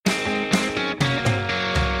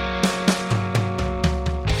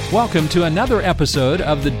Welcome to another episode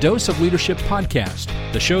of the Dose of Leadership podcast,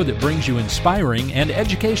 the show that brings you inspiring and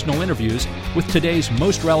educational interviews with today's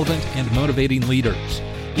most relevant and motivating leaders.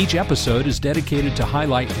 Each episode is dedicated to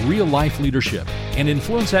highlight real-life leadership and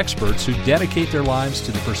influence experts who dedicate their lives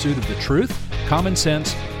to the pursuit of the truth, common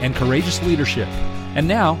sense, and courageous leadership. And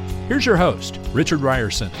now, here's your host, Richard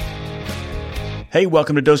Ryerson. Hey,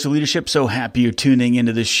 welcome to Dose of Leadership. So happy you're tuning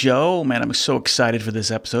into the show. Man, I'm so excited for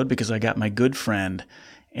this episode because I got my good friend,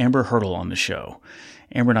 Amber Hurdle, on the show.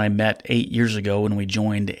 Amber and I met 8 years ago when we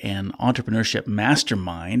joined an entrepreneurship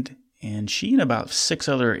mastermind, and she and about 6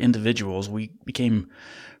 other individuals, we became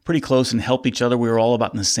pretty close and helped each other. We were all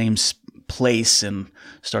about in the same place and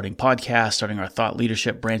starting podcasts, starting our thought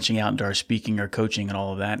leadership, branching out into our speaking, our coaching, and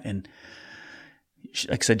all of that. And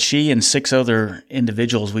like I said, she and 6 other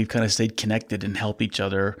individuals, we've kind of stayed connected and helped each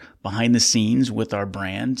other behind the scenes with our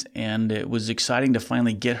brand. And it was exciting to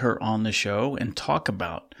finally get her on the show and talk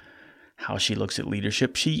about how she looks at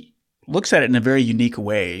leadership. She looks at it in a very unique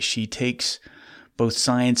way. She takes both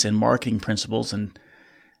science and marketing principles, and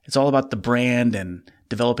it's all about the brand and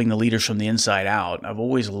developing the leaders from the inside out. I've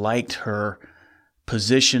always liked her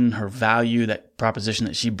position, her value, that proposition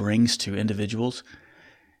that she brings to individuals.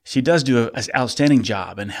 She does do an outstanding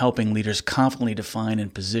job in helping leaders confidently define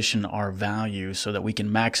and position our value so that we can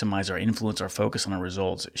maximize our influence, our focus on our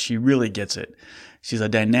results. She really gets it. She's a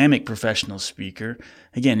dynamic professional speaker.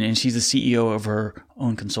 Again, and she's the CEO of her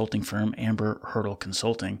own consulting firm, Amber Hurdle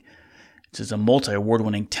Consulting. It's a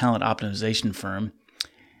multi-award-winning talent optimization firm.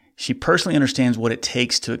 She personally understands what it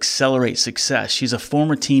takes to accelerate success. She's a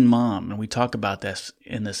former teen mom, and we talk about this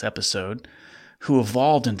in this episode, who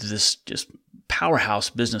evolved into this just powerhouse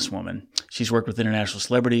businesswoman. She's worked with international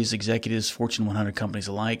celebrities, executives, Fortune 100 companies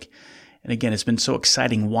alike. And again, it's been so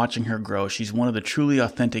exciting watching her grow. She's one of the truly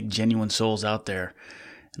authentic, genuine souls out there.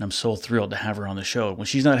 And I'm so thrilled to have her on the show. When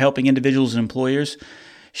she's not helping individuals and employers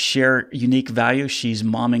share unique value, she's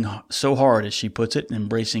momming so hard, as she puts it,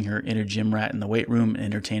 embracing her inner gym rat in the weight room,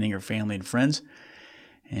 entertaining her family and friends.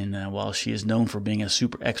 And while she is known for being a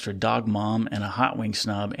super extra dog mom and a hot wing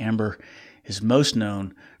snob, Amber is most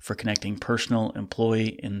known for connecting personal,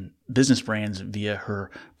 employee, and business brands via her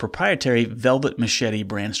proprietary Velvet Machete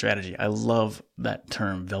brand strategy. I love that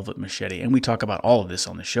term, Velvet Machete. And we talk about all of this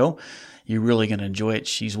on the show. You're really going to enjoy it.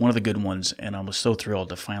 She's one of the good ones, and I was so thrilled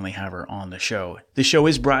to finally have her on the show. This show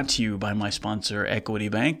is brought to you by my sponsor, Equity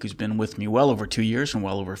Bank, who's been with me well over 2 years and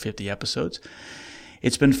well over 50 episodes.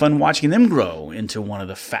 It's been fun watching them grow into one of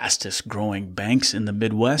the fastest growing banks in the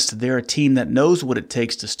Midwest. They're a team that knows what it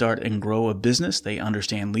takes to start and grow a business. They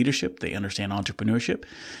understand leadership. They understand entrepreneurship.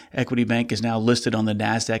 Equity Bank is now listed on the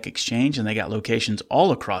NASDAQ exchange, and they got locations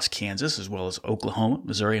all across Kansas, as well as Oklahoma,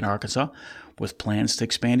 Missouri, and Arkansas, with plans to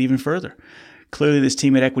expand even further. Clearly, this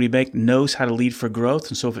team at Equity Bank knows how to lead for growth.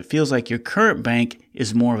 And so if it feels like your current bank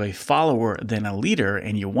is more of a follower than a leader,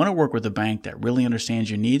 and you want to work with a bank that really understands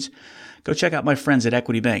your needs, go check out my friends at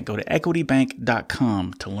Equity Bank. Go to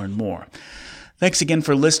equitybank.com to learn more. Thanks again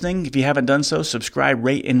for listening. If you haven't done so, subscribe,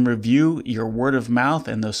 rate, and review. Your word of mouth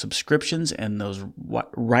and those subscriptions and those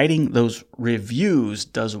writing those reviews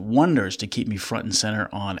does wonders to keep me front and center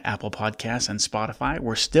on Apple Podcasts and Spotify.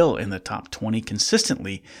 We're still in the top 20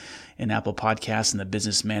 consistently in Apple Podcasts in the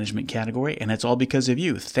business management category, and it's all because of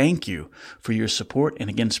you. Thank you for your support and,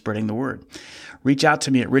 again, spreading the word. Reach out to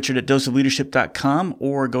me at richard@doseofleadership.com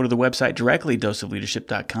or go to the website directly,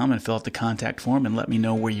 doseofleadership.com, and fill out the contact form and let me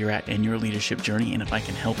know where you're at in your leadership journey and if I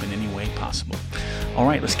can help in any way possible. All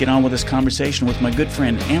right, let's get on with this conversation with my good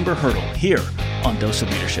friend Amber Hurdle here on Dose of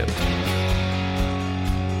Leadership.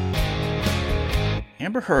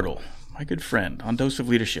 Amber Hurdle, my good friend on Dose of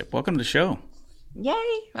Leadership. Welcome to the show. Yay!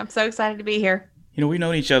 I'm so excited to be here. You know, we've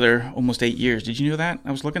known each other almost 8 years. Did you know that?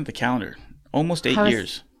 I was looking at the calendar. Almost 8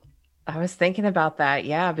 years. I was thinking about that,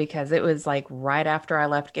 yeah, because it was like right after I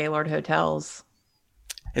left Gaylord Hotels.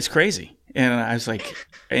 It's crazy. And I was like,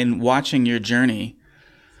 and watching your journey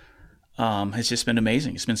has just been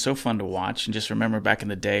amazing. It's been so fun to watch. And just remember back in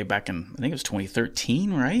the day, I think it was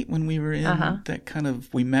 2013, right? When we were in that kind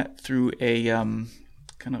of, we met through a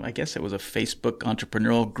I guess it was a Facebook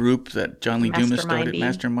entrepreneurial group that John Lee Dumas started,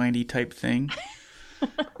 mastermindy type thing.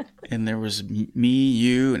 And there was me,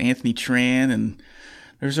 you, and Anthony Tran, and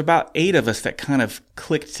there's about 8 of us that kind of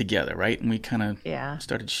clicked together, right? And we kind of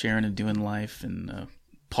started sharing and doing life. And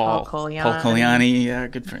Paul Colliani, yeah,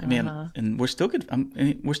 good friend, man. And we're still good.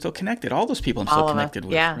 We're still connected. All those people I'm still connected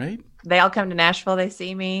with, right? They all come to Nashville. They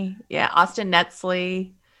see me. Yeah, Austin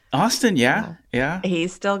Netzley. Austin, yeah.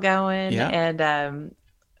 He's still going. Yeah. And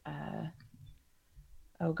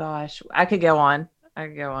oh gosh, I could go on.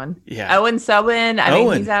 Yeah. Owen Subin. I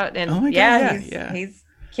mean, he's out and he's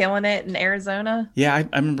killing it in Arizona. Yeah, I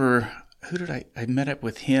remember. Who did I met up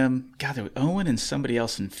with him? God, there was Owen and somebody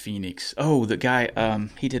else in Phoenix. Oh, the guy.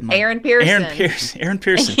 He did my Aaron Pearson. Aaron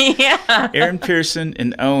Pearson. Yeah. Aaron Pearson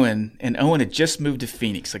and Owen. And Owen had just moved to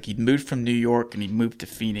Phoenix. Like he'd moved from New York and he moved to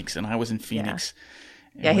Phoenix, and I was in Phoenix.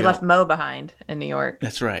 Yeah, he left Mo behind in New York.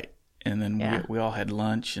 That's right. And then we all had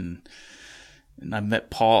lunch, and I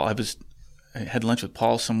met Paul. I had lunch with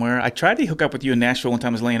Paul somewhere. I tried to hook up with you in Nashville one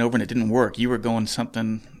time. I was laying over and it didn't work. You were going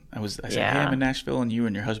something. I said, hey, I'm in Nashville, and you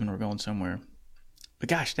and your husband were going somewhere. But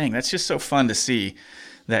gosh dang, that's just so fun to see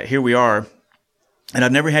that here we are. And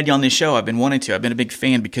I've never had you on this show. I've been wanting to. I've been a big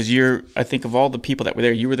fan because I think of all the people that were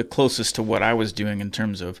there, you were the closest to what I was doing in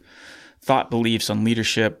terms of thought beliefs on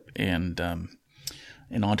leadership and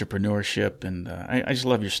entrepreneurship. And I just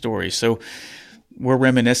love your story. So we're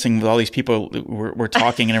reminiscing with all these people. We're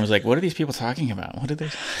talking, and everyone's like, "What are these people talking about? What are they?"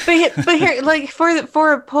 But here, like for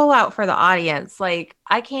a pull out for the audience, like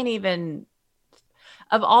I can't even.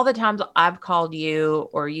 Of all the times I've called you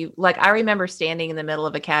or you, like I remember standing in the middle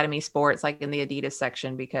of Academy Sports, like in the Adidas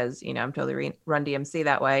section, because I'm totally Run DMC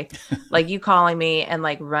that way. Like you calling me and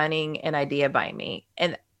like running an idea by me,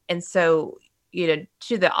 and so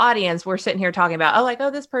to the audience, we're sitting here talking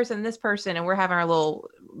about this person, and we're having our little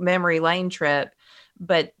memory lane trip.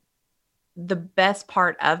 But the best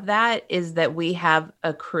part of that is that we have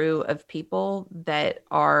a crew of people that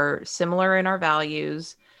are similar in our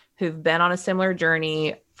values, who've been on a similar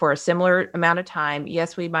journey for a similar amount of time.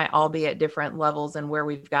 Yes, we might all be at different levels and where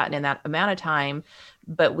we've gotten in that amount of time,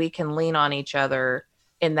 but we can lean on each other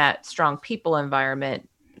in that strong people environment,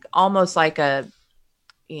 almost like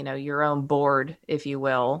your own board, if you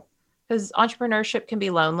will, because entrepreneurship can be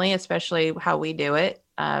lonely, especially how we do it.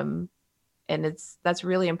 And that's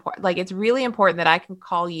really important. Like, it's really important that I can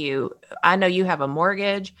call you. I know you have a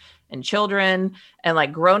mortgage and children and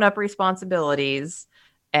like grown-up responsibilities,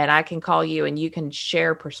 and I can call you and you can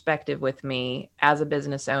share perspective with me as a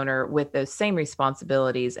business owner with those same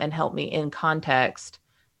responsibilities and help me in context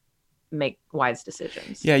make wise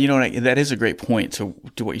decisions. Yeah, that is a great point to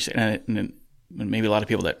what you said. And maybe a lot of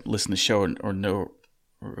people that listen to the show or know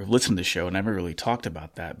or have listened to the show never really talked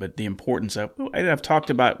about that. But the importance of, I've talked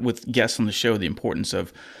about with guests on the show, the importance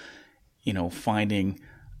of, finding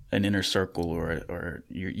an inner circle or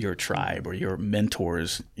your tribe or your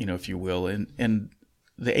mentors, if you will. And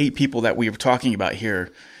the 8 people that we were talking about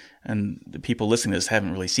here, and the people listening to this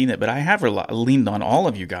haven't really seen it, but I have leaned on all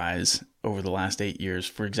of you guys over the last 8 years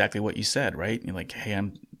for exactly what you said, right? You're like, hey,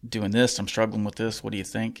 I'm doing this. I'm struggling with this. What do you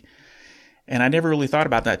think? And I never really thought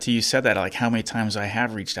about that till you said that, like how many times I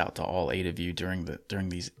have reached out to all 8 of you during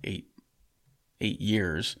these eight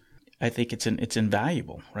years. I think it's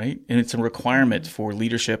invaluable, right? And it's a requirement for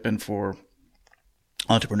leadership and for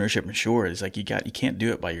entrepreneurship. And sure, it's like you can't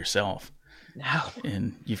do it by yourself. No.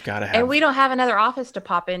 And you've got to have. And we don't have another office to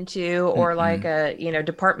pop into or like a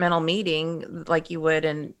departmental meeting like you would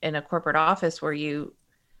in a corporate office where you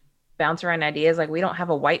bounce around ideas. Like, we don't have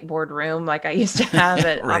a whiteboard room like I used to have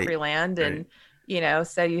at right, Opryland. And,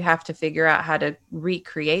 so you have to figure out how to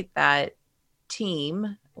recreate that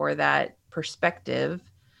team or that perspective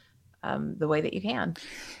the way that you can.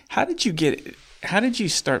 How did you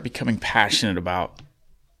start becoming passionate about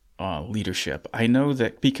leadership? I know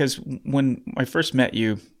that because when I first met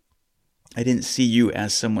you, I didn't see you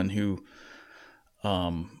as someone who,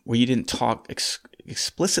 where you didn't talk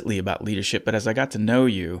explicitly about leadership, but as I got to know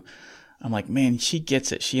you, I'm like, man, she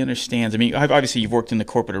gets it. She understands. I mean, obviously you've worked in the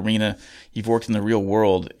corporate arena, you've worked in the real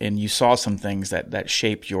world, and you saw some things that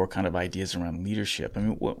shaped your kind of ideas around leadership. I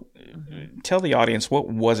mean, tell the audience, what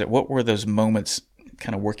was it? What were those moments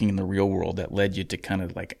kind of working in the real world that led you to kind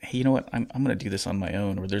of like, hey, you know what, I'm going to do this on my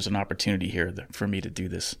own, or there's an opportunity here for me to do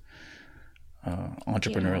this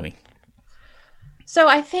entrepreneurially? So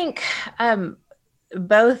I think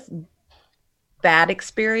both bad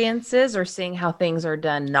experiences or seeing how things are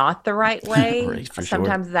done not the right way. Right,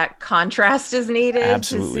 sometimes that contrast is needed.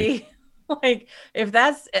 Absolutely. To see, like, if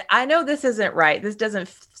I know this isn't right, this doesn't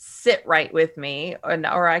sit right with me,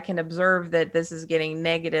 or I can observe that this is getting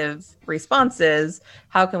negative responses.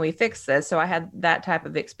 How can we fix this? So I had that type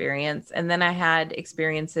of experience. And then I had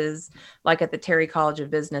experiences like at the Terry College of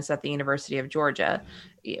Business at the University of Georgia.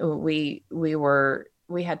 We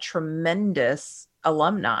had tremendous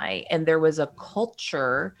alumni, and there was a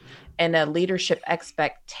culture and a leadership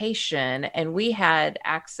expectation, and we had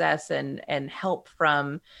access and help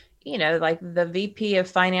from like the VP of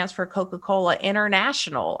finance for Coca-Cola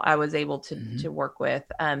International. I was able to work with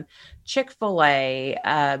Chick-fil-A.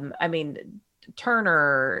 I mean,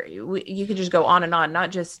 Turner. You could just go on and on.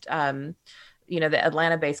 Not just the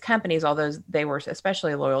Atlanta-based companies, although they were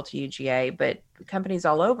especially loyal to UGA, but companies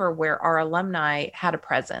all over where our alumni had a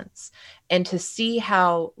presence, and to see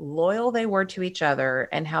how loyal they were to each other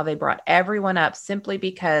and how they brought everyone up simply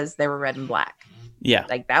because they were red and black. Yeah.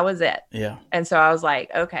 Like that was it. Yeah. And so I was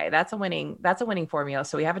like, okay, that's a winning formula.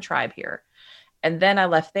 So we have a tribe here. And then I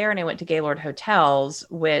left there and I went to Gaylord Hotels,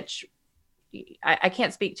 which I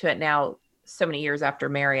can't speak to it now so many years after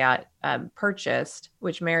Marriott purchased,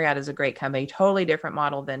 which Marriott is a great company, totally different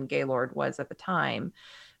model than Gaylord was at the time.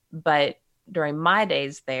 But during my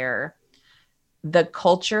days there, the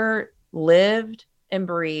culture lived and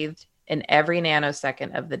breathed in every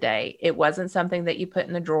nanosecond of the day. It wasn't something that you put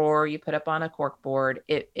in the drawer, you put up on a cork board.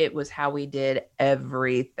 It was how we did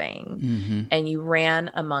everything. Mm-hmm. And you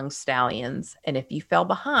ran among stallions. And if you fell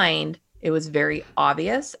behind, it was very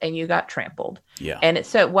obvious and you got trampled. Yeah. And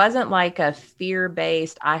so it wasn't like a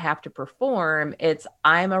fear-based, I have to perform. It's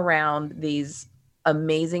I'm around these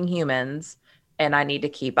amazing humans and I need to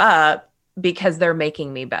keep up because they're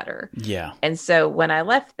making me better. Yeah. And so when I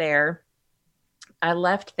left there, I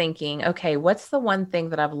left thinking, okay, what's the one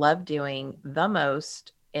thing that I've loved doing the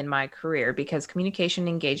most in my career? Because communication and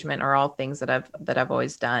engagement are all things that I've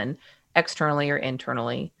always done externally or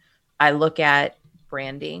internally. I look at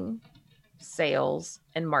branding, sales,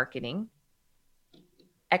 and marketing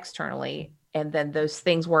externally, and then those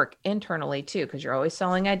things work internally too, because you're always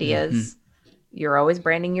selling ideas. Mm-hmm. You're always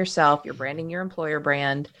branding yourself. You're branding your employer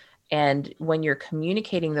brand. And when you're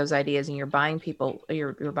communicating those ideas and you're buying people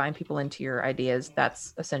into your ideas,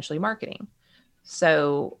 that's essentially marketing.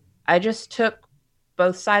 So I just took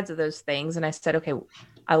both sides of those things and I said, okay,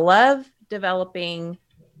 I love developing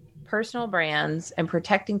personal brands and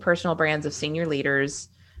protecting personal brands of senior leaders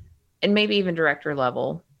and maybe even director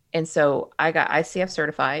level. And so I got ICF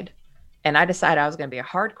certified and I decided I was going to be a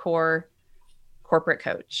hardcore corporate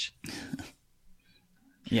coach.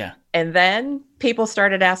 Yeah. And then people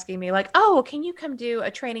started asking me like, oh, can you come do a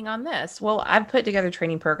training on this? Well, I've put together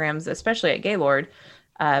training programs, especially at Gaylord,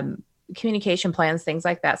 communication plans, things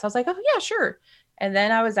like that. So I was like, oh yeah, sure. And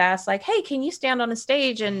then I was asked like, hey, can you stand on a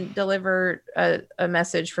stage and deliver a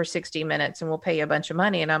message for 60 minutes and we'll pay you a bunch of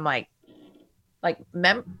money? And I'm like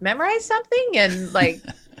memorize something and like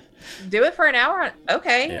do it for an hour.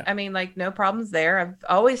 Okay. Yeah. I mean, like no problems there. I've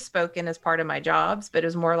always spoken as part of my jobs, but it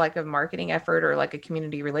was more like a marketing effort or like a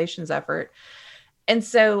community relations effort. And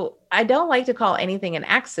so I don't like to call anything an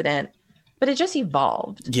accident, but it just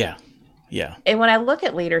evolved. Yeah. Yeah. And when I look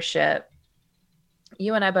at leadership,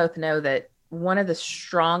 you and I both know that one of the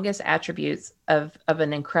strongest attributes of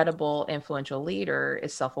an incredible, influential leader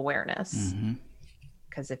is self-awareness. Mm-hmm.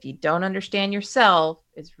 Because if you don't understand yourself,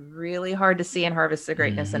 it's really hard to see and harvest the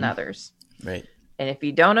greatness in others. Right. And if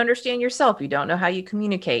you don't understand yourself, you don't know how you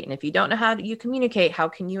communicate. And if you don't know how you communicate, how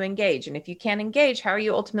can you engage? And if you can't engage, how are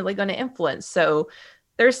you ultimately going to influence? So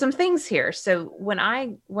there's some things here. So when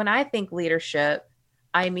I think leadership,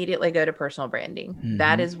 I immediately go to personal branding. Mm-hmm.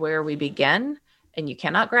 That is where we begin. And you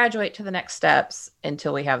cannot graduate to the next steps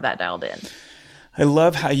until we have that dialed in. I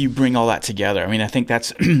love how you bring all that together. I mean, I think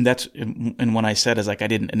that's, and when I said is like, I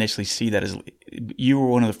didn't initially see that as you were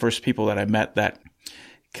one of the first people that I met that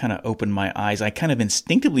kind of opened my eyes. I kind of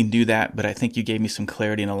instinctively knew that, but I think you gave me some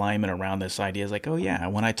clarity and alignment around this idea. It's like, oh yeah,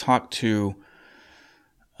 when I talk to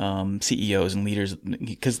CEOs and leaders,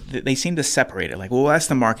 because they seem to separate it. Like, well, that's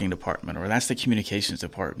the marketing department or that's the communications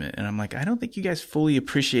department. And I'm like, I don't think you guys fully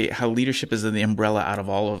appreciate how leadership is the umbrella out of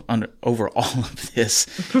over all of this.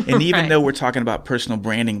 And even Right. though we're talking about personal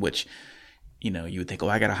branding, which, you would think, oh,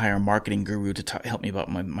 I got to hire a marketing guru to help me about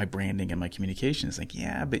my branding and my communications. Like,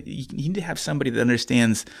 yeah, but you need to have somebody that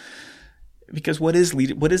understands. Because what is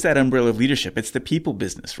that umbrella of leadership? It's the people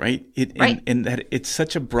business, right? Right. And that it's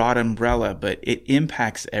such a broad umbrella, but it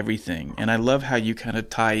impacts everything. And I love how you kind of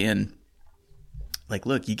tie in, like,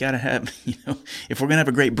 look, you got to have, if we're going to have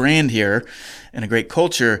a great brand here and a great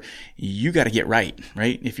culture, you got to get right?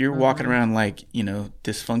 If you're walking around like,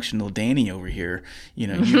 dysfunctional Danny over here, we're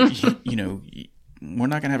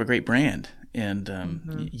not going to have a great brand.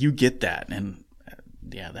 And you get that. And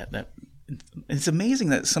yeah, that. It's amazing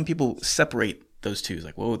that some people separate those two. It's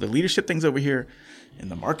like, whoa, the leadership thing's over here and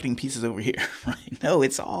the marketing piece is over here, right? No,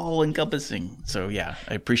 it's all encompassing. So yeah,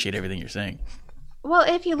 I appreciate everything you're saying. Well,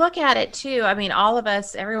 if you look at it too, I mean, all of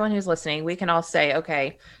us, everyone who's listening, we can all say,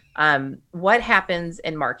 okay, what happens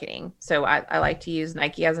in marketing? So I like to use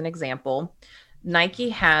Nike as an example. Nike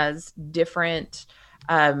has different,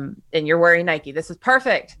 and you're wearing Nike. This is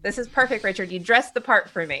perfect. Richard. You dressed the part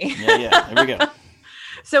for me. Yeah. There we go.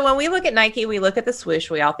 So when we look at Nike, we look at the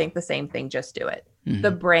swoosh. We all think the same thing. Just do it. Mm-hmm.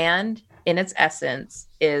 The brand in its essence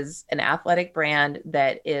is an athletic brand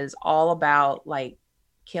that is all about like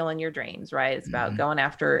killing your dreams, right? It's about going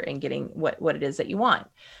after and getting what it is that you want.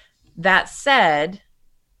 That said,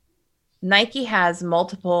 Nike has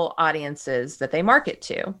multiple audiences that they market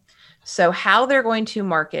to. So how they're going to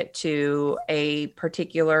market to a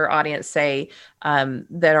particular audience, say,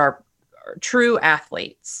 that are true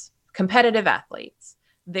athletes, competitive athletes,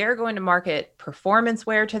 they're going to market performance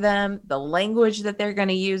wear to them. The language that they're going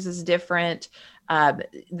to use is different.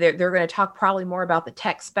 They're going to talk probably more about the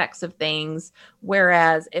tech specs of things.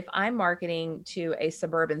 Whereas if I'm marketing to a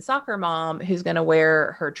suburban soccer mom who's going to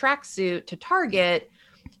wear her tracksuit to Target,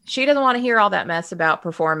 she doesn't want to hear all that mess about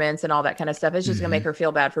performance and all that kind of stuff. It's just going to make her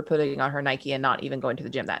feel bad for putting on her Nike and not even going to the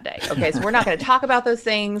gym that day. Okay. So we're not going to talk about those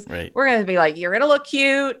things. Right. We're going to be like, you're going to look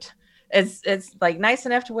cute. It's like nice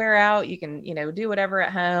enough to wear out. You can, do whatever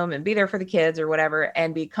at home and be there for the kids or whatever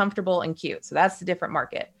and be comfortable and cute. So that's the different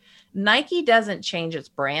market. Nike doesn't change its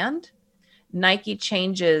brand. Nike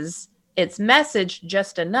changes its message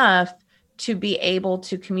just enough to be able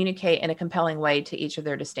to communicate in a compelling way to each of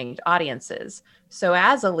their distinct audiences. So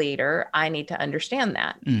as a leader, I need to understand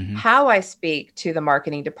that. How I speak to the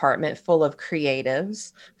marketing department full of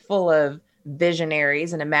creatives, full of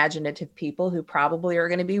visionaries and imaginative people who probably are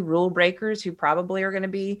going to be rule breakers, who probably are going to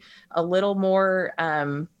be a little more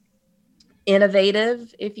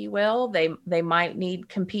innovative, if you will. They might need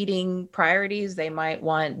competing priorities. They might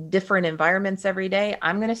want different environments every day.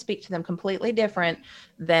 I'm going to speak to them completely different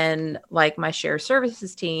than like my shared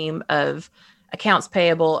services team of accounts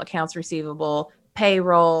payable, accounts receivable,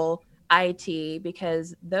 payroll, IT,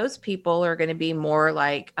 because those people are going to be more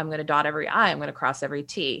like, I'm going to dot every I, I'm going to cross every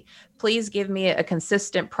T. Please give me a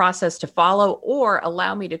consistent process to follow or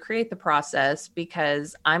allow me to create the process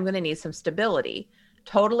because I'm going to need some stability.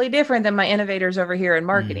 Totally different than my innovators over here in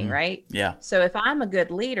marketing, right? Yeah. So if I'm a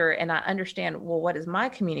good leader and I understand, well, what is my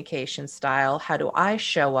communication style? How do I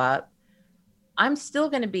show up? I'm still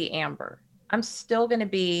going to be Amber. I'm still going to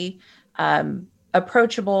be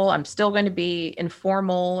approachable. I'm still going to be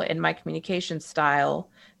informal in my communication style.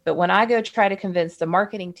 But when I go try to convince the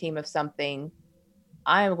marketing team of something,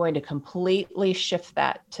 I am going to completely shift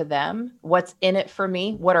that to them. What's in it for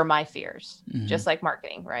me? What are my fears? Just like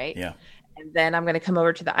marketing, right? Yeah. And then I'm going to come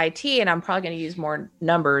over to the IT and I'm probably going to use more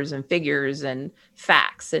numbers and figures and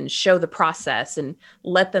facts and show the process and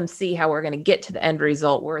let them see how we're going to get to the end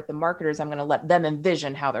result. Where with the marketers, I'm going to let them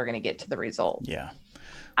envision how they're going to get to the result. Yeah.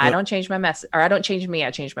 I don't change my message, or I don't change me. I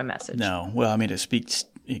change my message. No. Well, I mean,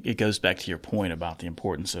 it goes back to your point about the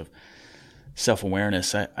importance of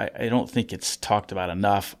self-awareness. I don't think it's talked about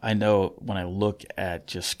enough. I know when I look at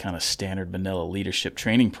just kind of standard vanilla leadership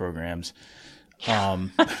training programs,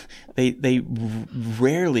 they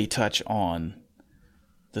rarely touch on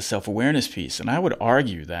the self-awareness piece. And I would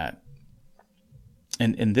argue that,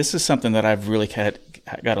 and this is something that I've really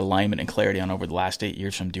got alignment and clarity on over the last 8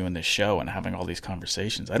 years from doing this show and having all these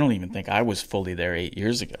conversations. I don't even think I was fully there 8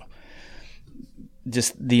 years ago.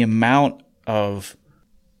 Just the amount of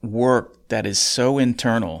work that is so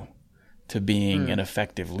internal to being an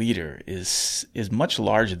effective leader is much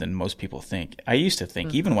larger than most people think. I used to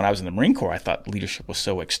think, even when I was in the Marine Corps, I thought leadership was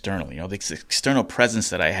so external. This external presence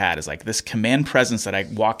that I had is like this command presence that I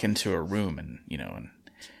walk into a room and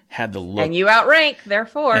had the look. And you outrank,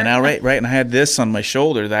 therefore. And right. And I had this on my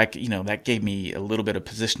shoulder that gave me a little bit of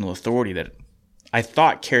positional authority that I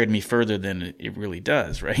thought carried me further than it really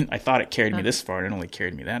does, right? I thought it carried me this far, and it only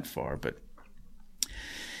carried me that far, but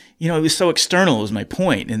it was so external was my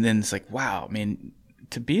point. And then it's like, wow, I mean,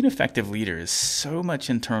 to be an effective leader is so much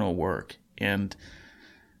internal work, and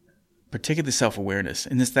particularly self-awareness.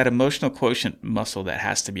 And it's that emotional quotient muscle that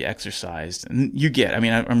has to be exercised. And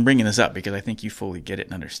I'm bringing this up because I think you fully get it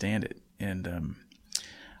and understand it. And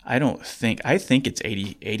I think it's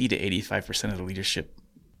 80 to 85% of the leadership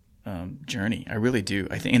journey. I really do.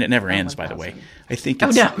 I think, and it never ends, by the way. I think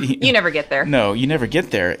it's, you never get there. No, you never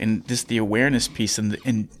get there. And just the awareness piece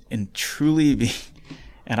and truly be,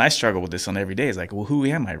 and I struggle with this on every day. It's like, well, who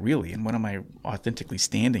am I really? And what am I authentically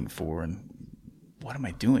standing for? And what am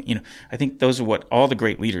I doing? I think those are what all the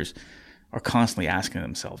great leaders are constantly asking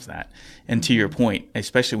themselves that. And to your point,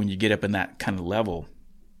 especially when you get up in that kind of level,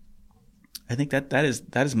 I think that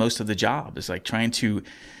is most of the job. It's like trying to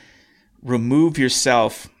remove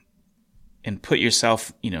yourself and put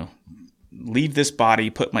yourself, leave this body,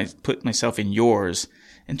 put myself in yours,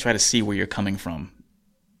 and try to see where you're coming from.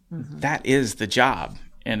 That is the job,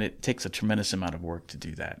 and it takes a tremendous amount of work to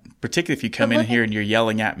do that. Particularly if you come in here and you're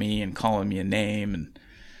yelling at me and calling me a name and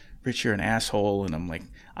Rich, you're an asshole, and I'm like,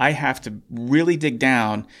 I have to really dig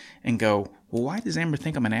down and go, well, why does Amber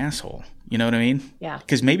think I'm an asshole? You know what I mean? Yeah.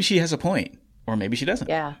 Because maybe she has a point, or maybe she doesn't.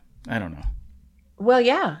 Yeah. I don't know. Well,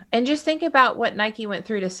 yeah. And just think about what Nike went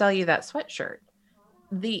through to sell you that sweatshirt.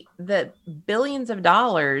 The billions of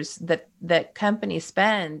dollars that companies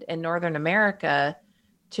spend in Northern America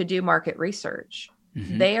to do market research.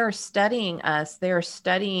 Mm-hmm. They are studying us. They are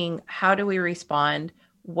studying how do we respond?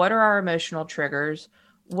 What are our emotional triggers?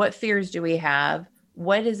 What fears do we have?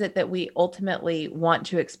 What is it that we ultimately want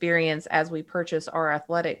to experience as we purchase our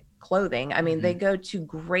athletic clothing? I mean, mm-hmm. They go to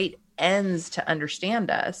great ends to understand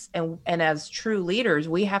us. And as true leaders,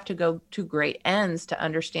 we have to go to great ends to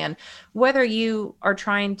understand whether you are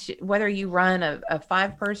whether you run a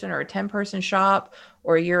 5-person or a 10-person shop,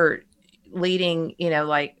 or you're leading,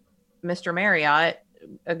 like Mr. Marriott,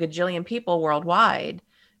 a gajillion people worldwide.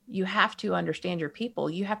 You have to understand your people.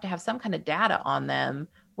 You have to have some kind of data on them,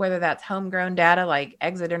 whether that's homegrown data like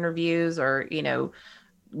exit interviews or,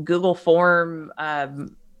 Google form,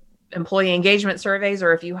 employee engagement surveys,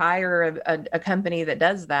 or if you hire a company that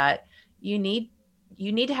does that, you need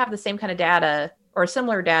to have the same kind of data or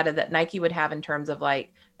similar data that Nike would have in terms of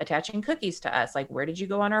like attaching cookies to us. Like, where did you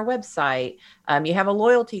go on our website? You have a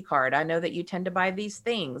loyalty card. I know that you tend to buy these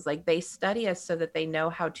things. Like, they study us so that they know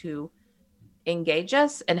how to engage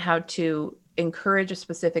us and how to encourage a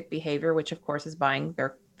specific behavior, which of course is buying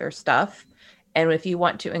their stuff. And if you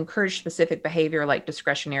want to encourage specific behavior like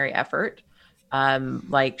discretionary effort,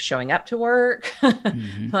 like showing up to work,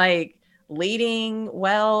 mm-hmm. like leading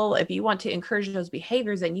well, if you want to encourage those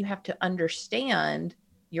behaviors, then you have to understand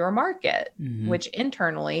your market, mm-hmm. which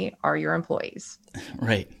internally are your employees.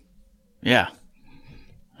 Right. Yeah.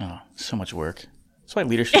 Oh, so much work. That's why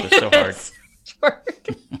leadership is so hard.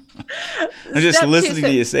 I'm just listening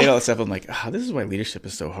to you say all this stuff. I'm like, this is why leadership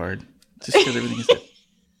is so hard. Just because everything is there.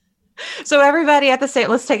 So everybody at the same,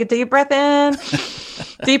 let's take a deep breath in,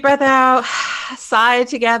 deep breath out, sigh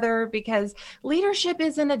together, because leadership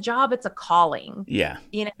isn't a job, it's a calling. Yeah.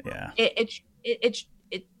 Yeah. It's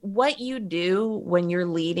what you do when you're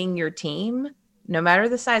leading your team, no matter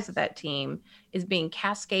the size of that team, is being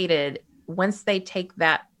cascaded once they take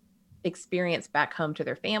that experience back home to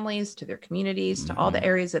their families, to their communities, to all the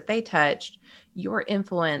areas that they touched. Your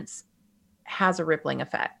influence has a rippling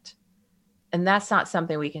effect. And that's not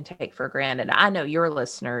something we can take for granted. I know your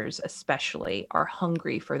listeners especially are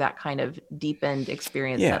hungry for that kind of deepened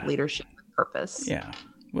experience, that leadership purpose. Yeah.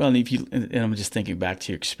 Well, and I'm just thinking back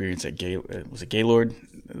to your experience at Gaylord?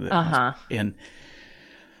 Uh-huh. And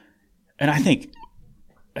I think,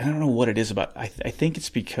 I don't know what it is about, I think it's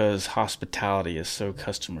because hospitality is so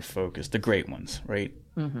customer focused, the great ones, right?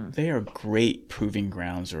 Mm-hmm. They are great proving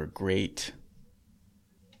grounds, or great,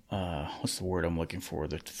 what's the word I'm looking for,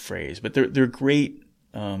 the phrase, but they're great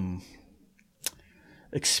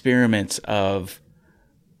experiments of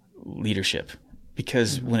leadership.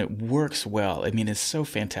 Because when it works well, I mean, it's so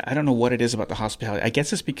fantastic. I don't know what it is about the hospitality. I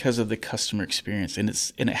guess it's because of the customer experience, and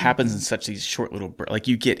it happens in such these short little like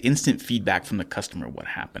you get instant feedback from the customer what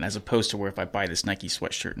happened, as opposed to where if I buy this Nike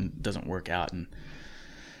sweatshirt and it doesn't work out, and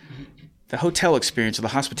the hotel experience or the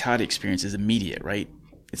hospitality experience is immediate, right?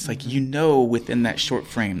 It's like within that short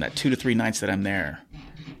frame, that 2 to 3 nights that I'm there,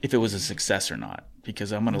 if it was a success or not,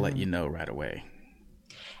 because I'm going to let you know right away.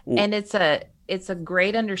 And it's a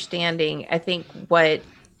great understanding. I think what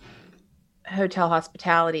hotel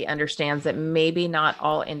hospitality understands that maybe not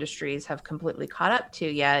all industries have completely caught up to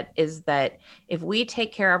yet is that if we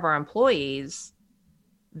take care of our employees,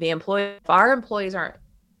 if our employees aren't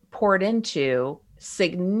poured into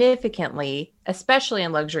significantly, especially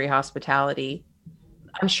in luxury hospitality,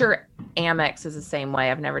 I'm sure Amex is the same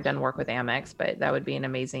way. I've never done work with Amex, but that would be an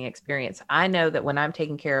amazing experience. I know that when I'm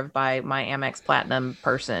taken care of by my Amex Platinum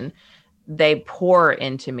person, they pour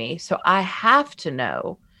into me. So I have to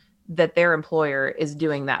know that their employer is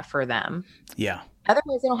doing that for them. Yeah.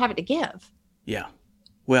 Otherwise, they don't have it to give. Yeah.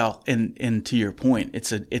 Well, and to your point,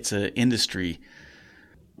 it's an industry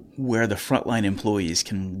where the frontline employees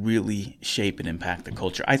can really shape and impact the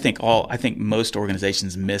culture. I think most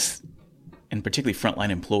organizations miss, and particularly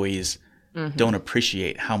frontline employees, don't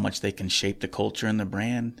appreciate how much they can shape the culture and the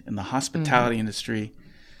brand. In the hospitality industry,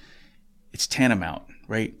 it's tantamount,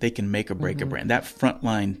 right? They can make or break a brand. That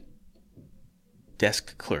frontline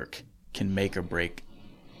desk clerk can make or break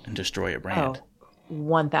and destroy a brand. Oh,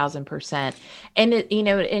 1,000%. And it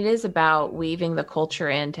is about weaving the culture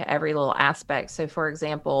into every little aspect. So for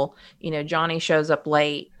example, Johnny shows up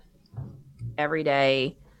late every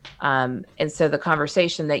day. And so the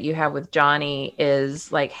conversation that you have with Johnny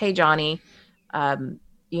is like, hey, Johnny,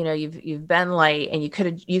 you've been late, and you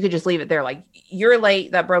could just leave it there. Like, you're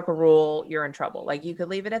late. That broke a rule. You're in trouble. Like, you could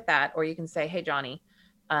leave it at that, or you can say, hey, Johnny,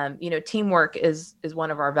 Teamwork is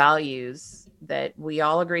one of our values that we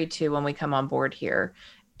all agree to when we come on board here.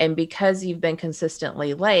 And because you've been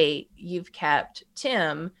consistently late, you've kept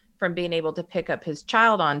Tim from being able to pick up his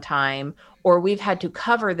child on time, or we've had to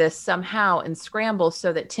cover this somehow and scramble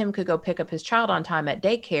so that Tim could go pick up his child on time at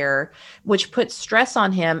daycare, which puts stress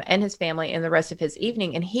on him and his family and the rest of his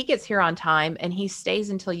evening. And he gets here on time and he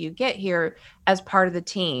stays until you get here as part of the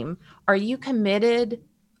team. Are you committed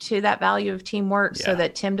to that value of teamwork so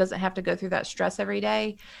that Tim doesn't have to go through that stress every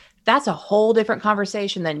day? That's a whole different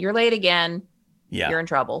conversation than you're late again. Yeah. You're in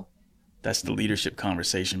trouble. That's the leadership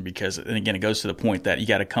conversation, because, and again, it goes to the point that you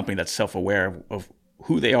got a company that's self-aware of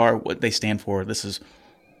who they are, what they stand for. This is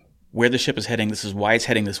where the ship is heading. This is why it's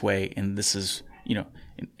heading this way. And this is,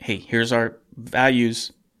 hey, here's our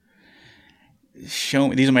values. Show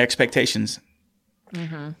me, these are my expectations.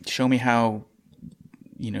 Mm-hmm. Show me how,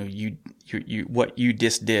 you what you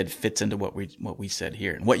just did fits into what we said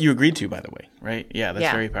here, and what you agreed to, by the way, right? Yeah,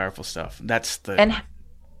 that's very powerful stuff. That's the.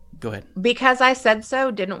 Go ahead. Because I said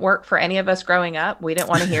so didn't work for any of us growing up. We didn't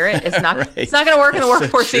want to hear it. It's not. Right. It's not going to work in the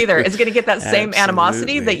workforce either. It's going to get that same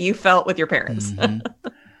animosity that you felt with your parents. Mm-hmm.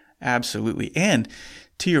 Absolutely. And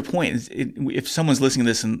to your point, if someone's listening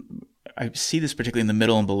to this, and I see this particularly in the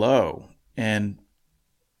middle and below, and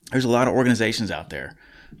there's a lot of organizations out there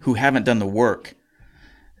who haven't done the work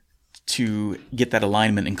to get that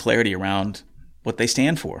alignment and clarity around what they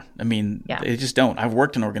stand for. I mean, they just don't. I've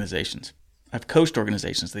worked in organizations. I've coached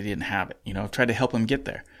organizations that didn't have it. I've tried to help them get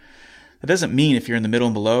there. That doesn't mean if you're in the middle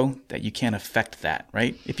and below that you can't affect that,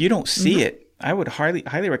 right? If you don't see it, I would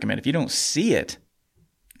highly recommend, if you don't see it,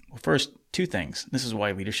 well, first, two things. This is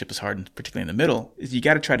why leadership is hard, particularly in the middle, is you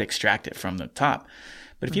got to try to extract it from the top.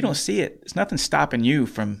 But if you don't see it, there's nothing stopping you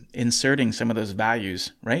from inserting some of those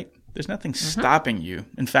values, right? There's nothing stopping you.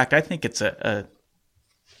 In fact, I think it's you're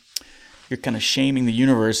kind of shaming the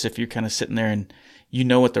universe if you're kind of sitting there and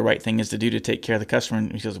what the right thing is to do to take care of the customer.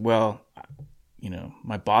 And he says, well,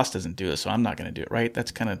 my boss doesn't do it, so I'm not going to do it, right?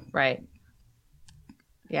 That's kind of... Right.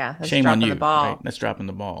 Yeah. That's shame on you. The ball. Right? That's dropping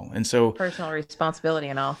the ball. And so... personal responsibility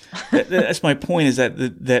and all. That's my point, is that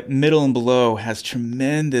that middle and below has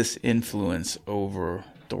tremendous influence over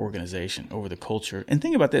the organization, over the culture. And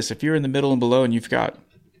think about this. If you're in the middle and below and you've got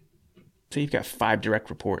 5 direct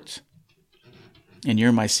reports, and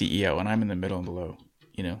you're my CEO and I'm in the middle and below,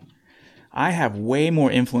 I have way more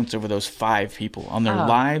influence over those 5 people on their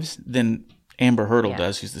lives than Amber Hurdle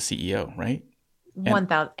does, who's the CEO, right?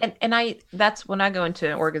 1,000. And that's when I go into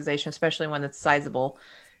an organization, especially one that's sizable,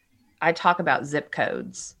 I talk about zip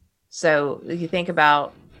codes. So you think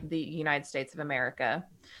about the United States of America,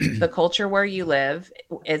 the culture where you live,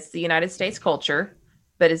 it's the United States culture,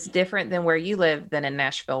 but it's different than where you live than in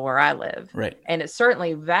Nashville, where I live. Right. And it's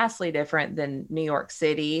certainly vastly different than New York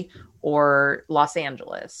City or Los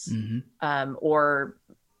Angeles, or,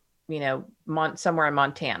 somewhere in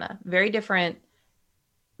Montana. Very different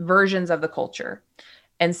versions of the culture.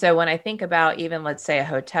 And so when I think about even, let's say, a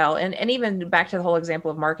hotel, and even back to the whole example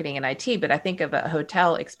of marketing and IT, but I think of a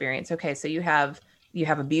hotel experience. Okay, so you have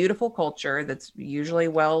a beautiful culture that's usually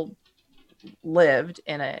well lived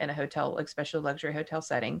in a hotel, especially luxury hotel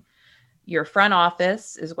setting. Your front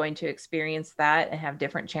office is going to experience that and have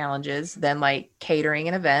different challenges than like catering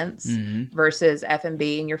and events versus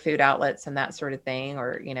F&B and your food outlets and that sort of thing,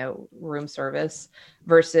 or room service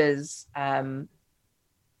versus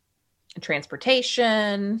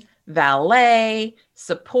transportation, valet,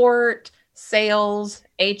 support, sales,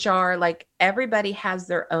 HR. Like, everybody has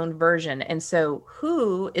their own version. And so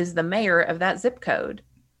who is the mayor of that zip code?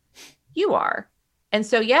 You are. And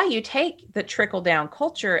so, you take the trickle down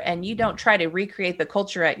culture and you don't try to recreate the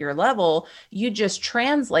culture at your level. You just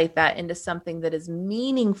translate that into something that is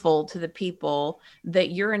meaningful to the people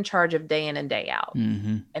that you're in charge of day in and day out.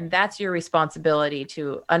 And that's your responsibility,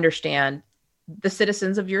 to understand the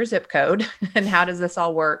citizens of your zip code and how does this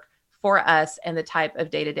all work for us and the type of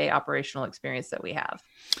day-to-day operational experience that we have.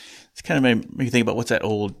 It's kind of made me think about what's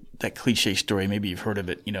that cliche story. Maybe you've heard of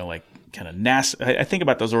it, like kind of NASA. I think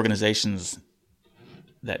about those organizations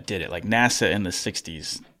that did it, like NASA in the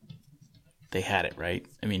 60s. They had it, right?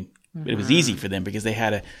 I mean, it was easy for them because they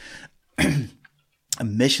had a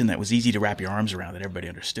mission that was easy to wrap your arms around, that everybody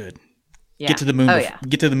understood. Yeah. Get to the moon.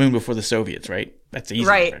 Get to the moon before the Soviets, right? That's easy.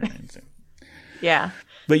 Right. Yeah.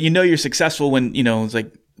 But you're successful when, it's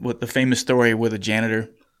like what the famous story where the janitor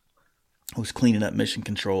was cleaning up mission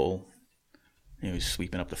control. He was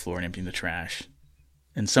sweeping up the floor and emptying the trash.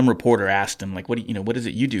 And some reporter asked him, like, what is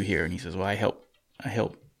it you do here? And he says, well, I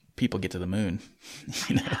help people get to the moon.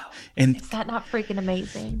 And is that not freaking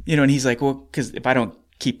amazing? And he's like, well, because if I don't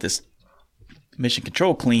keep this mission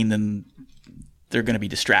control clean, then they're going to be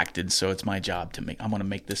distracted. So it's my job I want to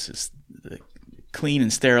make this as the clean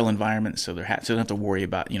and sterile environment, so so they don't have to worry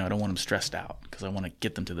about, I don't want them stressed out because I want to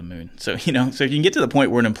get them to the moon. So, so if you can get to the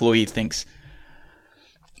point where an employee thinks,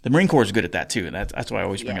 the Marine Corps is good at that too. And that's why I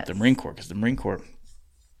always bring up the Marine Corps, because the Marine Corps,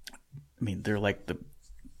 they're like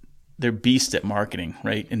they're beasts at marketing,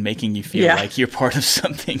 right? And making you feel like you're part of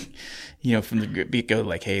something, from the get-go,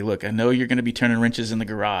 like, hey, look, I know you're going to be turning wrenches in the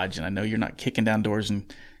garage, and I know you're not kicking down doors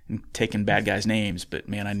and taking bad guys' names, but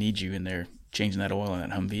man, I need you in there changing that oil in that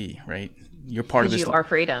Humvee, right? You're part of this. You are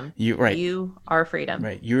freedom. You are freedom.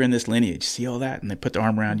 Right. You're in this lineage. See all that? And they put their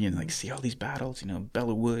arm around you and like, see all these battles,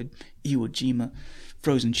 Belleau Wood, Iwo Jima,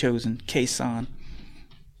 Frozen Chosen, Khe Sanh,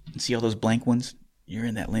 and see all those blank ones? You're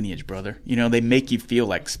in that lineage, brother. They make you feel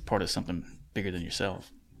like part of something bigger than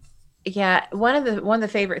yourself. Yeah. One of the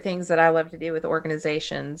favorite things that I love to do with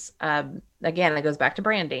organizations, again, it goes back to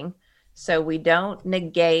branding. So we don't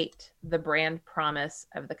negate the brand promise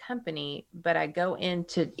of the company, but I go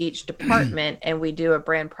into each department and we do a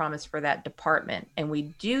brand promise for that department. And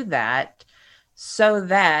we do that so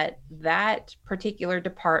that that particular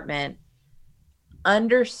department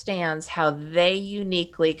understands how they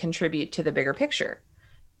uniquely contribute to the bigger picture.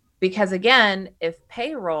 Because again, if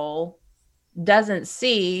payroll doesn't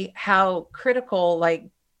see how critical, like,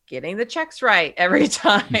 getting the checks right every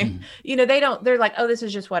time, they're like, oh, this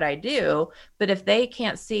is just what I do. But if they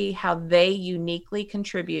can't see how they uniquely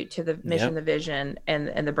contribute to the mission, the vision,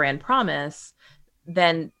 and the brand promise,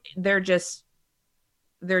 then they're just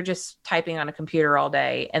typing on a computer all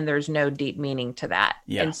day, and there's no deep meaning to that.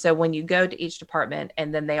 Yeah. And so when you go to each department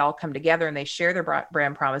and then they all come together and they share their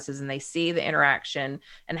brand promises and they see the interaction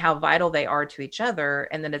and how vital they are to each other,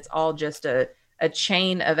 and then it's all just a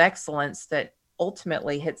chain of excellence that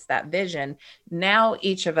ultimately hits that vision. Now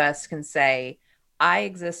each of us can say, I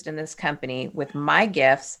exist in this company with my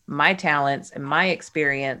gifts, my talents, and my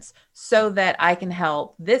experience so that I can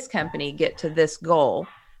help this company get to this goal.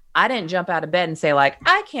 I didn't jump out of bed and say, like,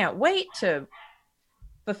 I can't wait to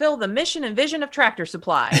fulfill the mission and vision of Tractor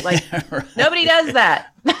Supply. Like, right. Nobody does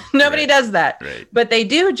that. Nobody does that. Right. But they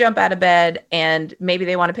do jump out of bed, and maybe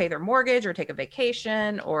they want to pay their mortgage or take a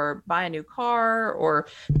vacation or buy a new car or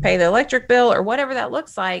pay the electric bill or whatever that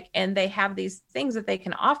looks like. And they have these things that they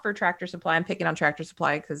can offer Tractor Supply. I'm picking on Tractor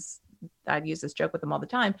Supply because I'd use this joke with them all the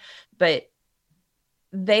time. But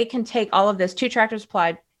they can take all of this to Tractor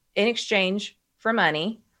Supply in exchange for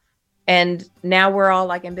money. And now we're all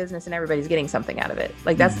like in business and everybody's getting something out of it.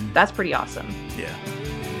 Like that's pretty awesome. Yeah.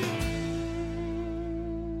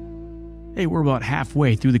 Hey, we're about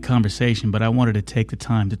halfway through the conversation, but I wanted to take the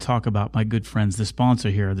time to talk about my good friends, the sponsor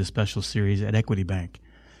here of this special series at Equity Bank.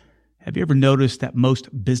 Have you ever noticed that most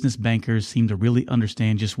business bankers seem to really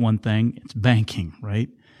understand just one thing? It's banking, right?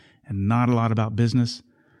 And not a lot about business.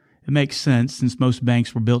 It makes sense since most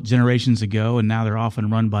banks were built generations ago and now they're often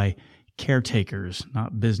run by caretakers,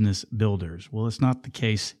 not business builders. Well, it's not the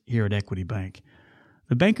case here at Equity Bank.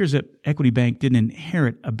 The bankers at Equity Bank didn't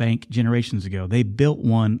inherit a bank generations ago. They built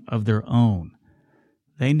one of their own.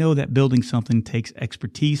 They know that building something takes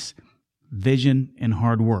expertise, vision, and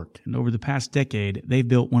hard work. And over the past decade, they've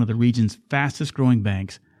built one of the region's fastest growing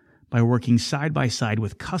banks by working side by side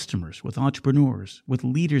with customers, with entrepreneurs, with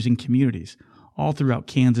leaders in communities, all throughout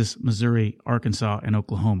Kansas, Missouri, Arkansas, and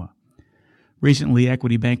Oklahoma. Recently,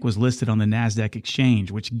 Equity Bank was listed on the NASDAQ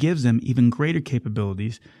exchange, which gives them even greater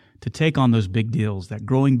capabilities to take on those big deals that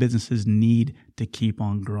growing businesses need to keep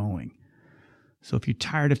on growing. So if you're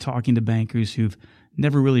tired of talking to bankers who've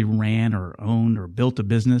never really ran or owned or built a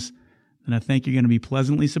business, then I think you're going to be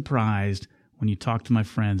pleasantly surprised when you talk to my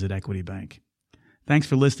friends at Equity Bank. Thanks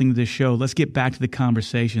for listening to this show. Let's get back to the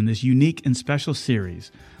conversation, this unique and special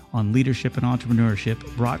series on leadership and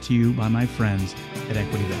entrepreneurship brought to you by my friends at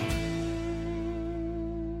Equity Bank.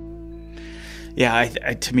 Yeah,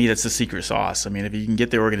 to me, that's the secret sauce. I mean, if you can get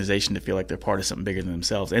the organization to feel like they're part of something bigger than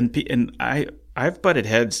themselves, and I've butted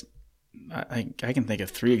heads. I can think of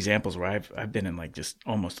 3 examples where I've been in like just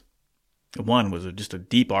almost. One was just a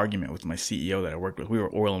deep argument with my CEO that I worked with. We were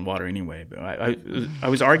oil and water anyway, but I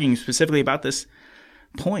was arguing specifically about this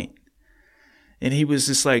point, and he was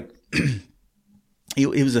just like,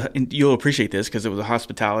 you'll appreciate this because it was a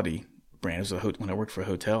hospitality brand. It was when I worked for a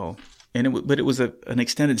hotel. But it was an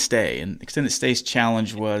extended stay, and extended stay's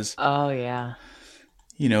challenge was, an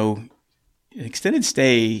extended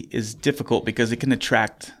stay is difficult because it can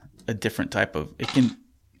attract a different type of.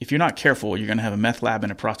 If you're not careful, you're going to have a meth lab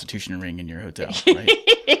and a prostitution ring in your hotel, right?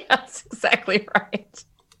 That's exactly right.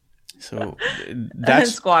 So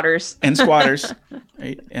that's squatters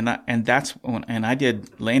right? And I did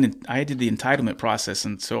the entitlement process,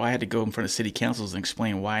 and so I had to go in front of city councils and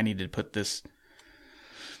explain why I needed to put this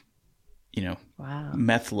Wow.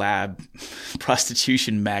 meth lab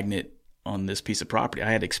prostitution magnet on this piece of property. I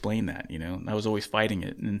had to explain that, I was always fighting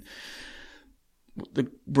it. And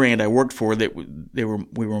the brand I worked for, we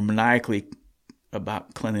were maniacally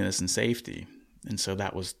about cleanliness and safety. And so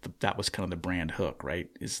that was kind of the brand hook, right?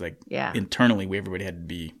 It's like internally everybody had to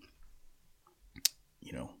be,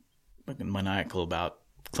 maniacal about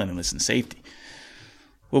cleanliness and safety.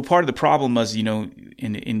 Well, part of the problem was,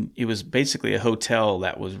 it was basically a hotel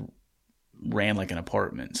that ran like an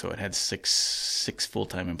apartment. So it had six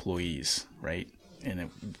full-time employees, right? And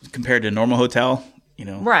compared to a normal hotel,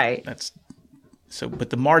 right. But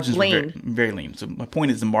the margins lean. were very, very lean. So my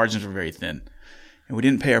point is the margins were very thin. And we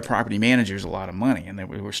didn't pay our property managers a lot of money, and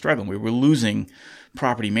we were struggling. We were losing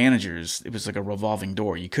property managers. It was like a revolving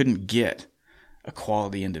door. You couldn't get a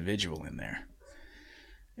quality individual in there.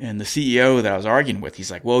 And the CEO that I was arguing with, he's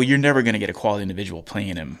like, well, you're never going to get a quality individual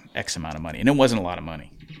paying him X amount of money. And it wasn't a lot of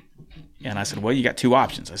money. And I said, well, you got two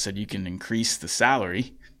options. I said, you can increase the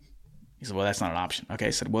salary. He said, well, that's not an option. Okay.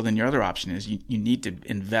 I said, well, then your other option is you need to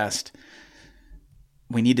invest.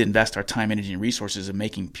 We need to invest our time, energy, and resources in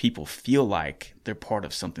making people feel like they're part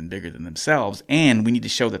of something bigger than themselves. And we need to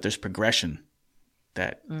show that there's progression.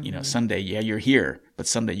 That, someday, you're here, but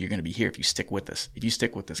someday you're going to be here if you stick with us, if you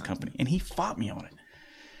stick with this company. And he fought me on it.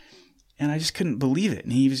 And I just couldn't believe it.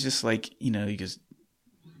 And he was just like, he goes,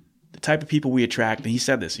 the type of people we attract, and he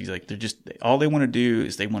said this, he's like, all they want to do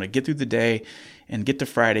is they want to get through the day and get to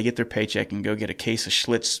Friday, get their paycheck, and go get a case of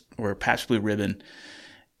Schlitz or a Pabst Blue Ribbon.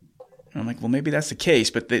 And I'm like, well, maybe that's the case,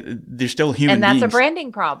 but they're still human beings. And that's a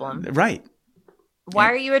branding problem. Right. Why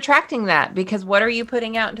are you attracting that? Because what are you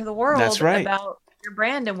putting out into the world That's right. about your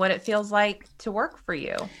brand and what it feels like to work for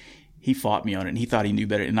you? He fought me on it, and he thought he knew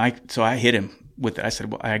better. And so I hit him with it. I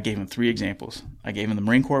said, well, I gave him 3 examples. I gave him the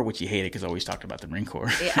Marine Corps, which he hated because I always talked about the Marine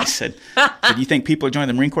Corps. Yeah. I said, do you think people are joining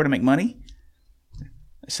the Marine Corps to make money?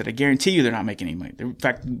 I said, I guarantee you they're not making any money. In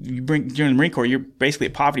fact, you join the Marine Corps, you're basically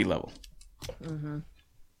at poverty level. Mm-hmm.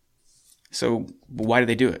 So why do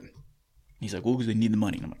they do it? He's like, well, because they need the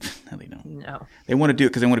money. And I'm like, no, they don't. No. They want to do it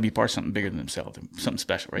because they want to be part of something bigger than themselves, something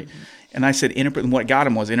special, right? Mm-hmm. And I said, what got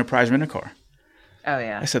him was Enterprise Rent-A-Car. Oh,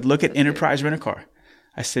 yeah. I said, look at Enterprise Rent-A-Car.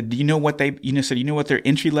 I said, do you know what what their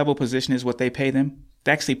entry-level position is, what they pay them?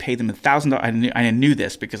 They actually pay them $1,000. I knew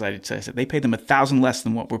this because I said they pay them $1,000 less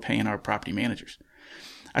than what we're paying our property managers.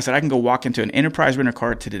 I said, I can go walk into an Enterprise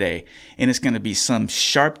Rent-A-Car today, and it's going to be some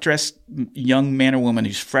sharp-dressed young man or woman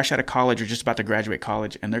who's fresh out of college or just about to graduate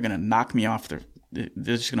college, and they're going to knock me off. They're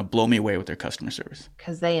just going to blow me away with their customer service.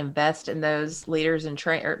 Because they invest in those leaders and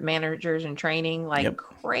managers and training like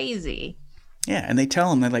crazy. Yeah, and they tell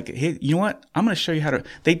them, they're like, hey, you know what? I'm going to show you how to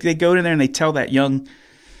 – they go in there and they tell that young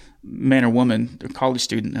man or woman, their college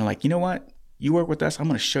student, they're like, you know what? You work with us, I'm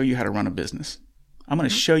going to show you how to run a business. I'm going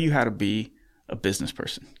to show you how to be a business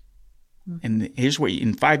person. And here's where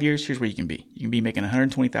in 5 years, here's where you can be. You can be making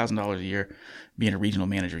 $120,000 a year being a regional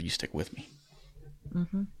manager. You stick with me.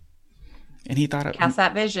 Mm-hmm. And he thought – cast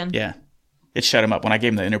that vision. Yeah. It shut him up. When I gave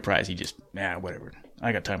him the Enterprise, he just – whatever.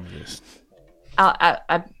 I got time for this.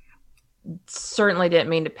 I certainly didn't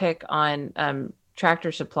mean to pick on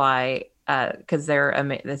Tractor Supply because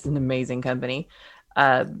this is an amazing company.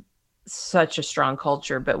 Such a strong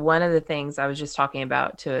culture. But one of the things I was just talking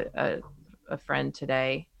about to a friend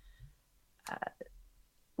today,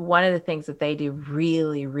 one of the things that they do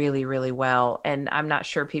really, really, really well, and I'm not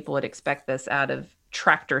sure people would expect this out of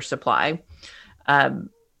Tractor Supply.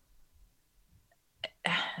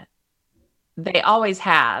 They always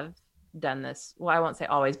have done this. Well, I won't say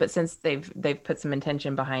always, but since they've put some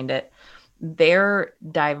intention behind it, their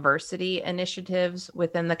diversity initiatives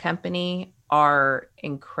within the company are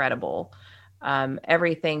incredible.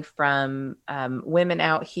 Everything from women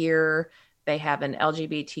out here. They have an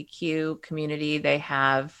LGBTQ community. They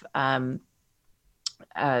have an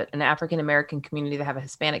African-American community. They have a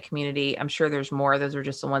Hispanic community. I'm sure there's more. Those are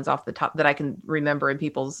just the ones off the top that I can remember in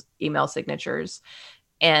people's email signatures.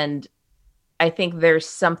 And I think there's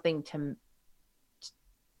something to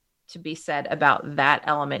be said about that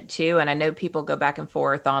element too. And I know people go back and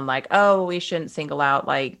forth on like, oh, we shouldn't single out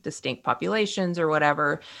like distinct populations or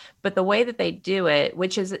whatever. But the way that they do it,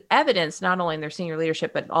 which is evidence not only in their senior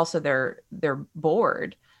leadership, but also their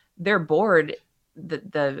board, the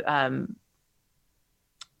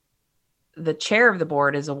chair of the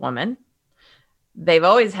board is a woman. They've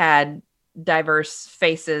always had diverse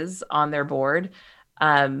faces on their board.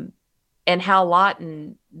 And Hal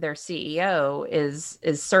Lawton, their CEO, is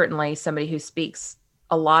certainly somebody who speaks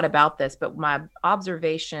a lot about this. But my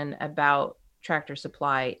observation about Tractor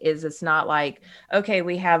Supply is it's not like, okay,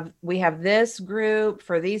 we have this group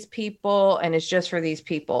for these people and it's just for these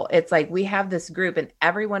people. It's like we have this group and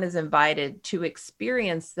everyone is invited to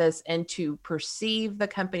experience this and to perceive the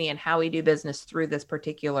company and how we do business through this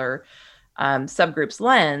particular subgroup's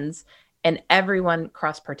lens, and everyone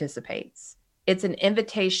cross participates. It's an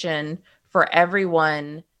invitation for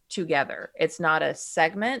everyone together. It's not a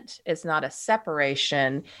segment. It's not a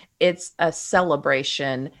separation. It's a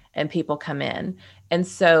celebration, and people come in. And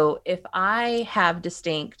so if I have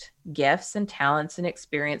distinct gifts and talents and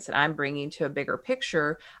experience that I'm bringing to a bigger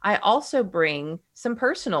picture, I also bring some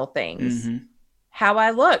personal things. Mm-hmm. How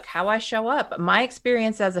I look, how I show up. My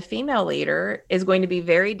experience as a female leader is going to be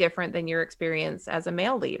very different than your experience as a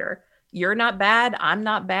male leader. You're not bad. I'm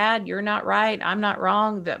not bad. You're not right. I'm not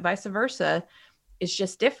wrong. Vice versa. It's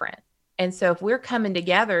just different. And so if we're coming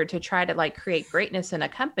together to try to like create greatness in a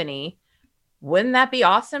company, wouldn't that be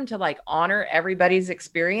awesome to like honor everybody's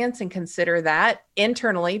experience and consider that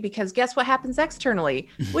internally? Because guess what happens externally?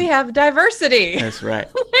 We have diversity. That's right.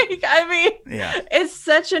 Like, I mean, it's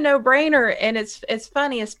such a no-brainer. And it's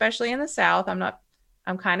funny, especially in the South.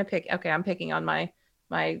 I'm picking on my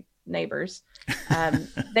neighbors.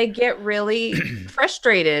 They get really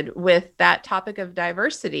frustrated with that topic of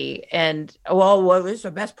diversity and, well, this is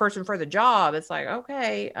the best person for the job. It's like,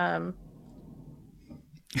 okay.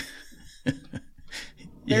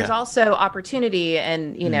 There's also opportunity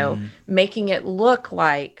and, making it look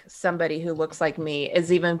like somebody who looks like me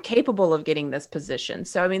is even capable of getting this position.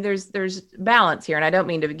 So, I mean, there's balance here, and I don't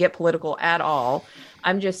mean to get political at all.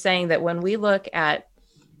 I'm just saying that when we look at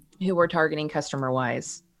who we're targeting customer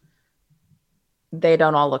wise, they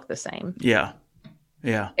don't all look the same. Yeah.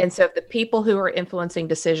 Yeah. And so if the people who are influencing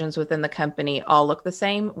decisions within the company all look the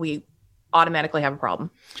same, we automatically have a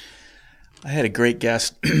problem. I had a great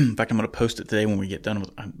guest. In fact, I'm going to post it today when we get done with.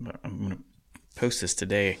 I'm going to post this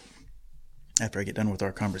today after I get done with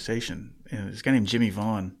our conversation. And this guy named Jimmy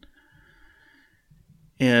Vaughn,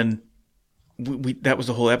 and we that was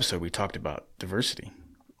the whole episode. We talked about diversity.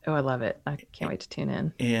 Oh, I love it! I can't wait to tune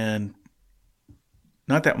in. And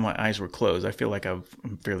not that my eyes were closed. I feel like I'm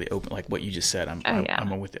fairly open, like what you just said.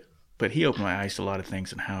 I'm with it. But he opened my eyes to a lot of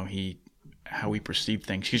things and how we perceive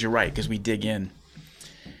things. Because you're right. Because we dig in.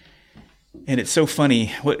 And it's so funny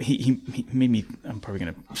what he made me. I'm probably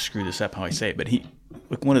going to screw this up how I say it,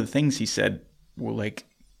 but one of the things he said were like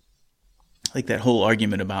that whole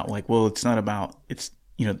argument about like, well, it's not about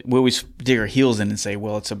we always dig our heels in and say,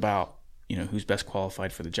 well, it's about who's best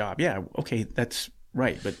qualified for the job. Yeah, okay, that's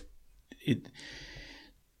right, but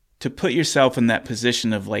to put yourself in that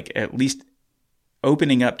position of like at least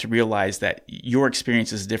opening up to realize that your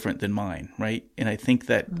experience is different than mine, right? And I think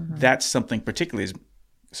that that's something particularly as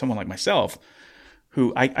someone like myself,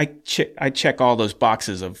 who I check all those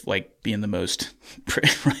boxes of like being the most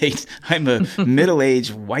right. I'm a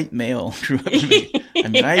middle-aged white male.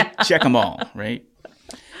 I check them all, right?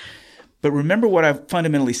 But remember what I've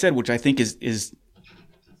fundamentally said, which I think is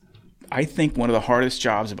I think one of the hardest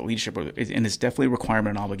jobs about leadership, and it's definitely a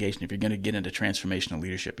requirement and obligation if you're going to get into transformational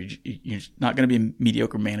leadership. You're not going to be a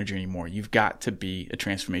mediocre manager anymore. You've got to be a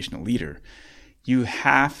transformational leader. You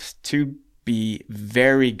have to be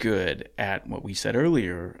very good at what we said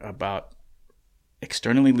earlier about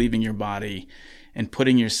externally leaving your body and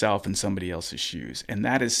putting yourself in somebody else's shoes. And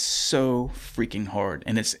that is so freaking hard.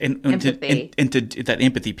 And it's empathy. And to that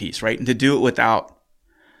empathy piece, right? And to do it without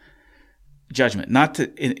judgment, not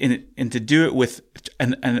to and to do it with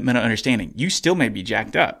an understanding. You still may be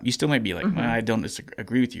jacked up. You still may be like, I don't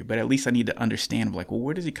agree with you, but at least I need to understand like, well,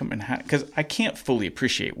 where does he come in? Because I can't fully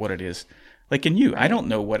appreciate what it is. Like in you, right. I don't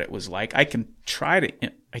know what it was like. I can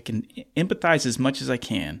empathize as much as I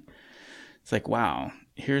can. It's like, wow,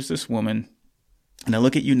 here's this woman. And I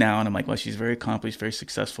look at you now and I'm like, well, she's very accomplished, very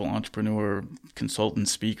successful entrepreneur, consultant,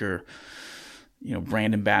 speaker,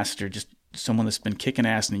 brand ambassador, just someone that's been kicking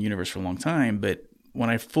ass in the universe for a long time. But when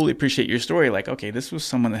I fully appreciate your story, like, okay, this was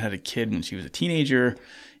someone that had a kid when she was a teenager,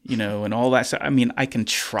 and all that stuff. I mean, I can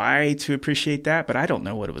try to appreciate that, but I don't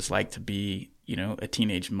know what it was like to be a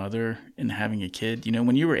teenage mother and having a kid.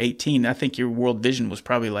 When you were 18, I think your world vision was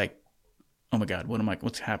probably like, oh my God,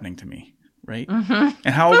 what's happening to me? Right. Mm-hmm.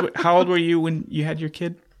 And how old were you when you had your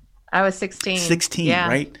kid? I was 16. 16, yeah.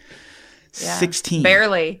 Right? Yeah. 16.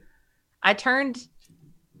 Barely. I turned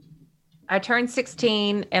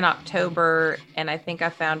 16 in October, and I think I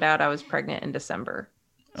found out I was pregnant in December.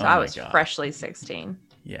 So I was freshly 16.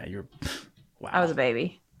 Yeah, wow. I was a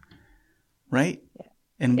baby. Right? Yeah.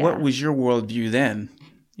 And what was your worldview then?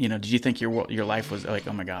 Did you think your life was like,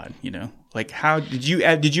 oh my God, like how did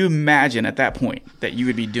you imagine at that point that you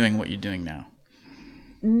would be doing what you're doing now?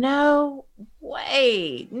 No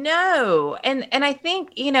way. No. And I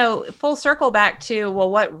think, full circle back to,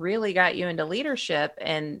 well, what really got you into leadership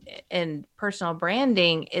and personal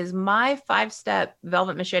branding is my 5-step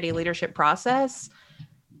Velvet Machete leadership process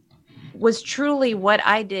was truly what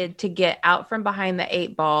I did to get out from behind the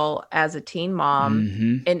 8 ball as a teen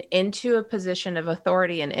mom and into a position of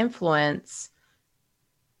authority and influence.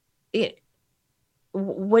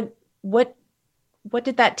 What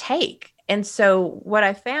did that take? And so what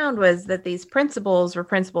I found was that these principles were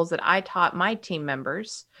principles that I taught my team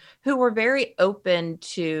members who were very open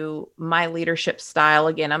to my leadership style.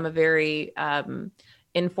 Again, I'm a very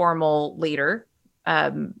informal leader.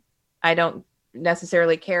 I don't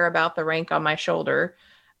necessarily care about the rank on my shoulder.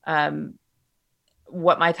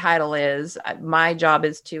 What my title is, my job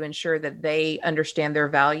is to ensure that they understand their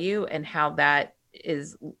value and how that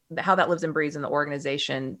lives and breathes in the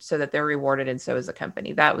organization so that they're rewarded. And so is the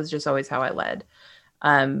company. That was just always how I led.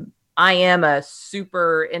 I am a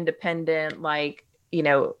super independent,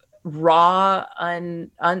 raw,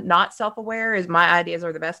 not self-aware is my ideas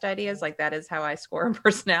are the best ideas. Like that is how I score in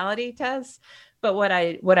personality tests. But what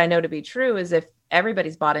I know to be true is if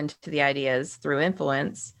everybody's bought into the ideas through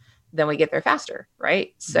influence, then we get there faster.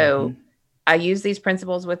 Right. So I use these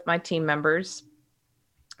principles with my team members.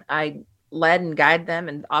 I led and guide them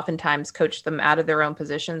and oftentimes coach them out of their own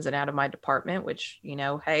positions and out of my department, which,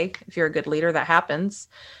 hey, if you're a good leader, that happens.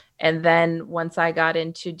 And then once I got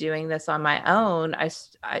into doing this on my own,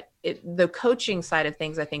 the coaching side of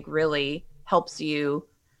things, I think really helps you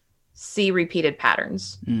see repeated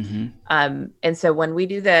patterns. And so when we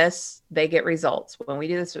do this, they get results. When we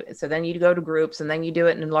do this, so then you go to groups and then you do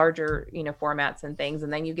it in larger, formats and things.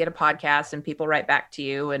 And then you get a podcast and people write back to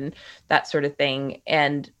you and that sort of thing.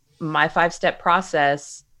 And my 5-step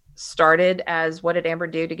process started as what did Amber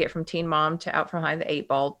do to get from teen mom to out from behind the 8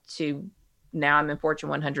 ball to now I'm in Fortune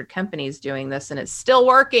 100 companies doing this and it's still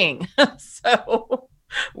working. So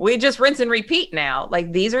we just rinse and repeat now.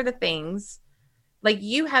 Like these are the things, like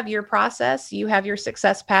you have your process, you have your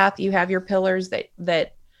success path, you have your pillars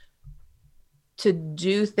that to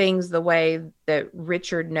do things the way that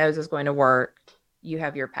Richard knows is going to work. You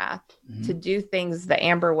have your path to do things the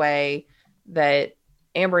Amber way that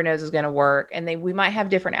Amber knows is going to work. And we might have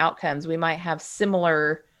different outcomes. We might have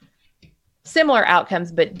similar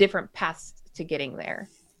outcomes, but different paths to getting there.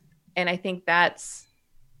 And I think that's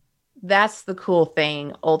the cool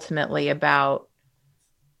thing ultimately about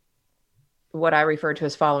what I refer to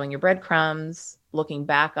as following your breadcrumbs, looking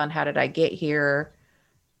back on how did I get here?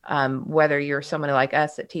 Whether you're someone like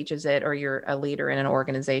us that teaches it, or you're a leader in an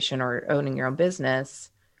organization or owning your own business,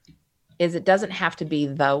 is it doesn't have to be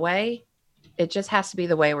the way. It just has to be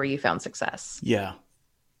the way where you found success. Yeah.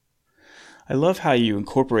 I love how you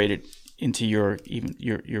incorporate it into your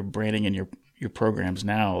branding and your programs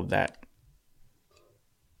now that,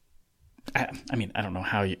 I mean, I don't know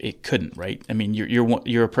how it couldn't, right? I mean,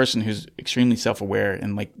 you're a person who's extremely self-aware,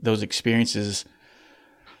 and like those experiences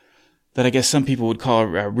that I guess some people would call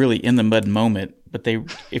really in the mud moment, but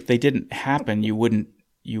if they didn't happen, you wouldn't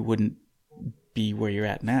be where you're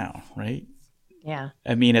at now, right? Yeah.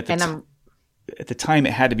 I mean, at the time,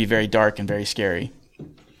 it had to be very dark and very scary.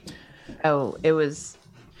 Oh, it was,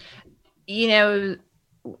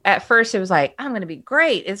 at first it was like, I'm going to be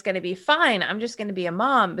great. It's going to be fine. I'm just going to be a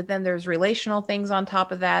mom. But then there's relational things on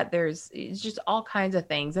top of that. It's just all kinds of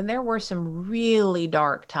things. And there were some really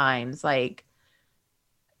dark times, like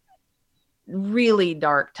really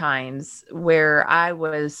dark times where I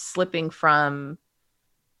was slipping from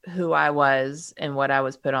who I was and what I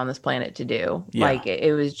was put on this planet to do. Yeah. Like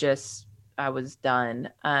it was just, I was done.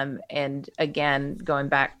 And again, going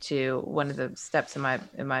back to one of the steps in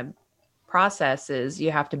my process is you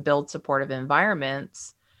have to build supportive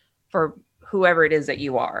environments for whoever it is that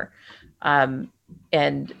you are.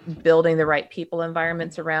 And building the right people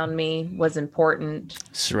environments around me was important.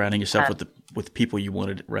 Surrounding yourself with people you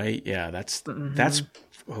wanted, right? Yeah, that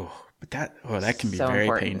can be so very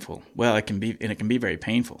important. Painful. Well, it can be very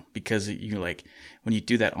painful because you like when you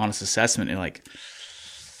do that honest assessment, you're like,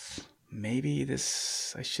 maybe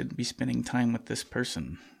I shouldn't be spending time with this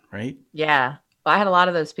person, right? Yeah. Well, I had a lot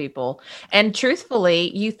of those people. And truthfully,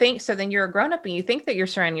 then you're a grown-up and you think that you're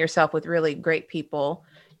surrounding yourself with really great people.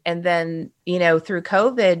 And then, through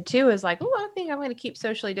COVID too, is like, oh, I think I'm going to keep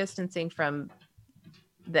socially distancing from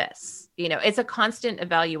this. It's a constant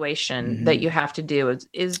evaluation that you have to do.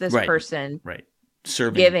 Is this person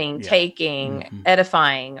serving, giving, taking,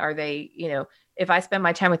 edifying? Are they, if I spend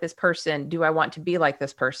my time with this person, do I want to be like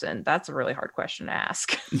this person? That's a really hard question to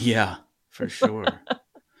ask. Yeah, for sure.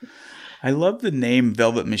 I love the name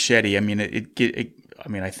Velvet Machete. I mean, it I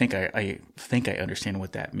mean, I think I understand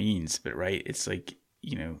what that means, but right. It's like,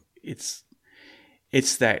 it's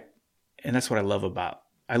that, and that's what I love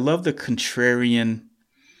I love the contrarian,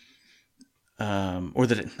 not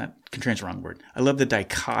contrarian's the wrong word. I love the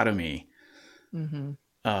dichotomy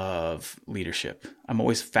of leadership. I'm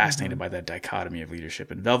always fascinated by that dichotomy of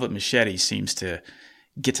leadership, and Velvet Machete seems to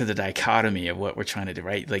get to the dichotomy of what we're trying to do,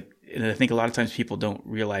 right? Like, and I think a lot of times people don't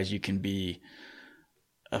realize you can be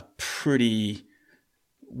a pretty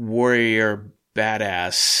warrior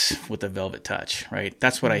badass with a velvet touch, right?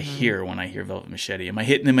 That's what I hear when I hear Velvet Machete. Am I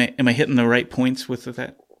hitting the right points with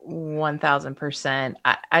that? 1000%.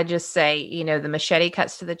 I just say, the machete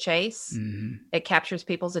cuts to the chase. It captures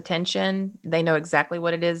people's attention. They know exactly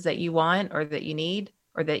what it is that you want or that you need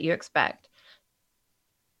or that you expect.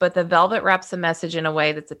 But the velvet wraps the message in a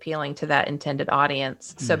way that's appealing to that intended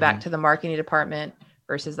audience. So back to the marketing department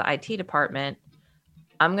versus the IT department,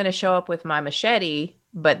 I'm going to show up with my machete,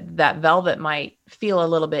 but that velvet might feel a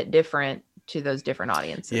little bit different to those different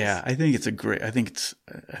audiences. Yeah, I think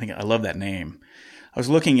I love that name. I was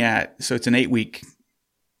looking at, so it's an 8-week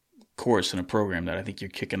course in a program that I think you're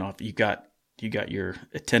kicking off. You got your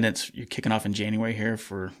attendance. You're kicking off in January here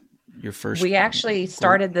for your first. We actually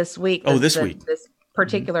started this week. This week. This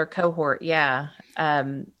particular cohort. Yeah.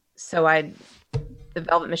 The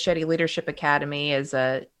Velvet Machete Leadership Academy is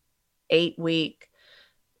a 8-week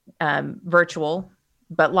virtual,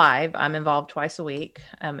 but live. I'm involved twice a week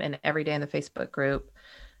and every day in the Facebook group.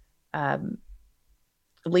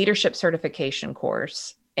 Leadership certification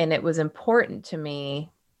course. And it was important to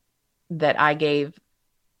me that I gave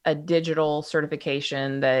a digital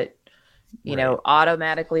certification that,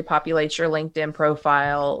 automatically populates your LinkedIn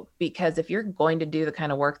profile, because if you're going to do the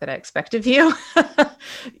kind of work that I expect of you,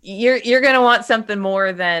 you're going to want something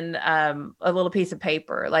more than a little piece of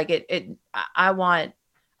paper. Like I want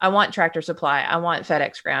Tractor Supply. I want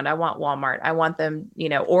FedEx Ground. I want Walmart. I want them,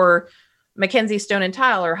 or Mackenzie Stone and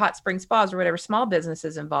Tile or Hot Spring Spas or whatever small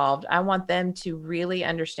businesses involved. I want them to really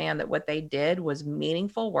understand that what they did was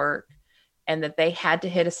meaningful work and that they had to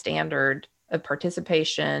hit a standard of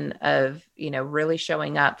participation, of, really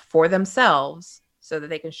showing up for themselves so that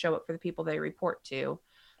they can show up for the people they report to,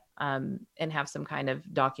 and have some kind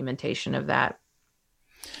of documentation of that.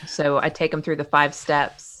 So I take them through the 5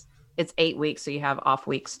 steps. It's 8 weeks. So you have off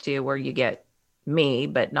weeks too, where you get me,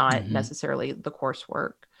 but not necessarily the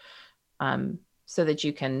coursework. So that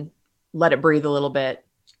you can let it breathe a little bit,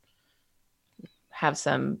 have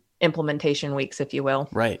some implementation weeks, if you will.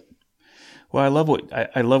 Right. Well, I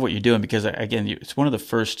love what you're doing, because again, it's one of the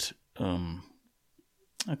first,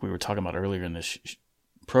 like we were talking about earlier in this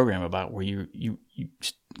program, about where you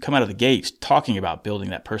come out of the gates talking about building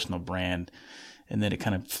that personal brand, and then it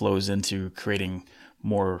kind of flows into creating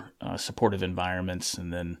more supportive environments,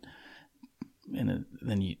 and then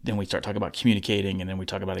we start talking about communicating, and then we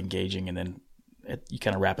talk about engaging, and then you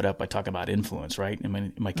kind of wrap it up by talking about influence, right?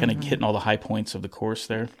 Am I kind of hitting all the high points of the course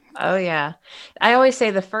there? Oh yeah. I always say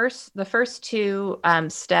the first 2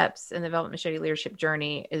 steps in the Velvet Machete leadership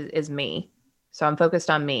journey is me. So I'm focused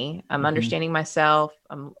on me. I'm understanding myself.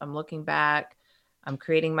 I'm looking back. I'm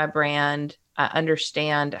creating my brand. I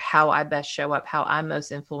understand how I best show up, how I'm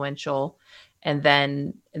most influential. And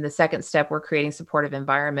then in the second step, we're creating supportive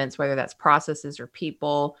environments, whether that's processes or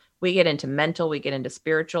people. We get into mental, we get into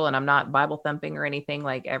spiritual, and I'm not Bible thumping or anything.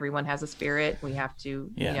 Like, everyone has a spirit. We have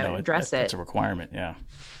to address it. It's a requirement. Yeah.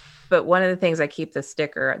 But one of the things, I keep the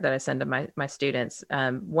sticker that I send to my students.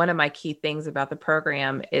 One of my key things about the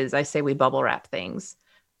program is I say we bubble wrap things.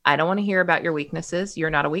 I don't want to hear about your weaknesses.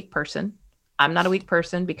 You're not a weak person. I'm not a weak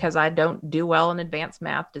person. Because I don't do well in advanced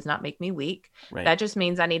math does not make me weak. Right. That just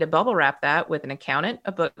means I need to bubble wrap that with an accountant,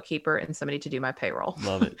 a bookkeeper, and somebody to do my payroll.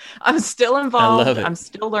 Love it. I'm still involved. I love it. I'm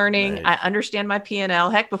still learning. Right. I understand my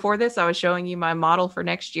P&L. Heck, before this, I was showing you my model for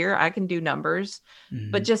next year. I can do numbers,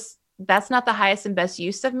 but just that's not the highest and best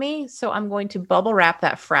use of me. So I'm going to bubble wrap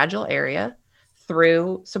that fragile area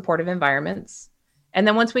through supportive environments. And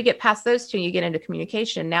then once we get past those 2, you get into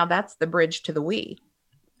communication. Now that's the bridge to the we.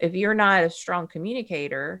 If you're not a strong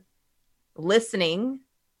communicator, listening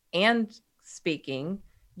and speaking,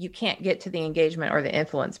 you can't get to the engagement or the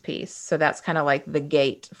influence piece. So that's kind of like the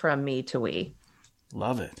gate from me to we.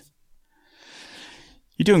 Love it.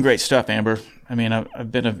 You're doing great stuff, Amber. I mean,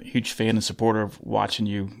 I've been a huge fan and supporter of watching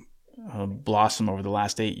you blossom over the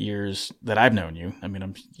last 8 years that I've known you. I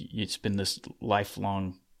mean, it's been this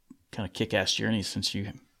lifelong kind of kick-ass journey since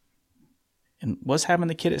you... And was having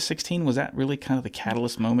the kid at 16, was that really kind of the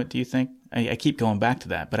catalyst moment, do you think? I keep going back to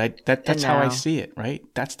that, but that's how I see it, right?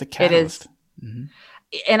 That's the catalyst. It is.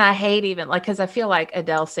 And I hate even, because I feel like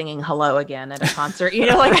Adele singing Hello again at a concert,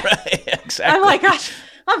 like right, Exactly. I'm like, gosh,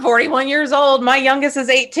 I'm 41 years old. My youngest is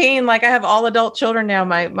 18. Like I have all adult children now.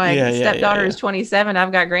 My stepdaughter is 27.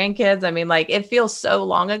 I've got grandkids. I mean, like it feels so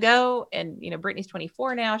long ago. And, you know, Brittany's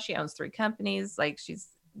 24 now. She owns 3 companies. Like she's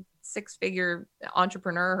 6-figure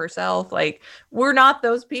entrepreneur herself. Like we're not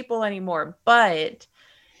those people anymore. But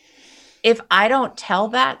if I don't tell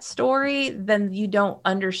that story, then you don't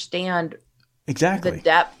understand exactly the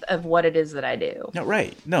depth of what it is that I do. No,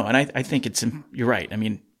 right. No, and I think you're right. I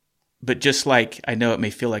mean, but just like I know it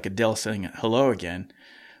may feel like Adele saying hello again,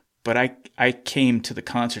 but I came to the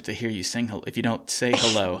concert to hear you sing hello. If you don't say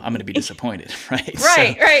hello, I'm going to be disappointed, right?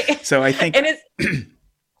 Right. So I think and it's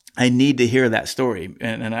I need to hear that story,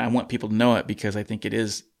 and I want people to know it because I think it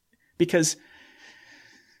is, because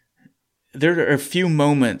there are a few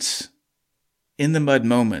moments in the mud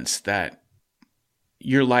moments that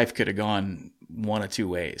your life could have gone one of two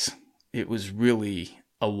ways. It was really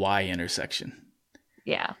a Y intersection.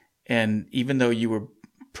 Yeah. And even though you were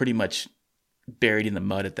pretty much buried in the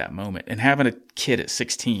mud at that moment, and having a kid at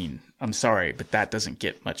 16, I'm sorry, but that doesn't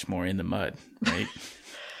get much more in the mud, right?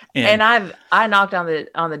 And I knocked on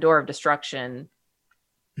the door of destruction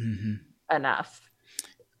enough.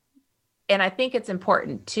 And I think it's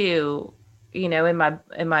important too, you know, in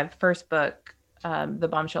my first book, The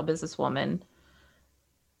Bombshell Businesswoman,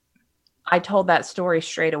 I told that story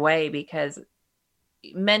straight away because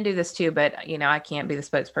men do this too, but you know, I can't be the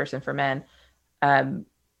spokesperson for men.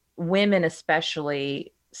 Women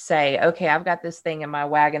especially say, okay, I've got this thing in my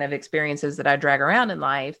wagon of experiences that I drag around in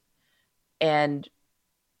life. And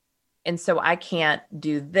so I can't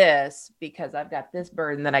do this because I've got this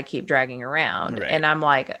burden that I keep dragging around. Right. And I'm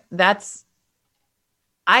like,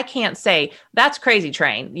 I can't say that's crazy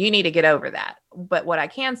train. You need to get over that. But what I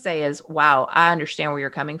can say is, wow, I understand where you're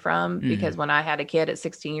coming from, because when I had a kid at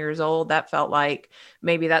 16 years old, that felt like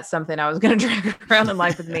maybe that's something I was going to drag around in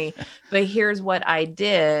life with me. But here's what I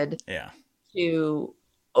did to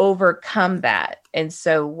overcome that. And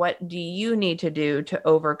so what do you need to do to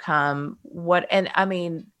overcome what? And I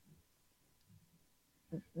mean,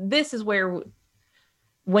 this is where,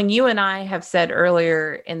 when you and I have said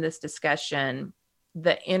earlier in this discussion,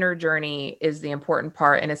 the inner journey is the important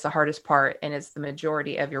part and it's the hardest part and it's the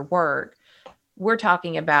majority of your work. We're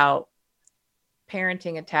talking about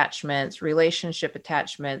parenting attachments, relationship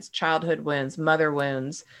attachments, childhood wounds, mother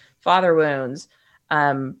wounds, father wounds,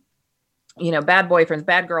 you know, bad boyfriends,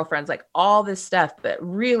 bad girlfriends, like all this stuff. But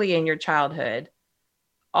really in your childhood,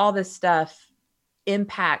 all this stuff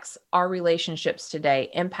impacts our relationships today,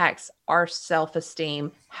 impacts our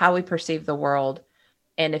self-esteem, how we perceive the world.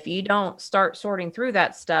 And if you don't start sorting through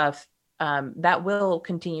that stuff, that will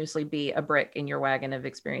continuously be a brick in your wagon of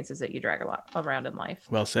experiences that you drag a lot around in life.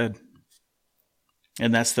 Well said.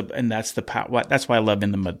 And that's the power. That's why I love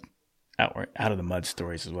in the mud, out of the mud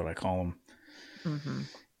stories is what I call them. Mm-hmm.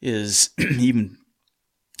 Is even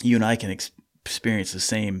you and I can experience the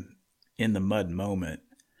same in the mud moment.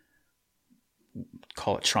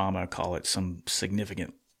 Call it trauma, call it some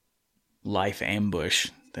significant life ambush.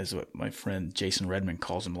 That's what my friend Jason Redman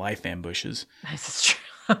calls them, life ambushes. Nice, it's true.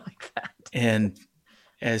 I like that. And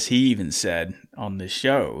as he even said on this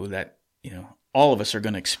show, that, you know, all of us are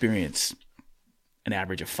going to experience an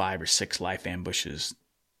average of 5 or 6 life ambushes,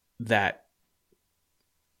 that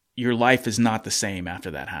your life is not the same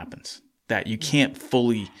after that happens, that you can't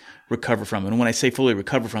fully recover from. And when I say fully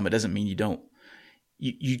recover from, it doesn't mean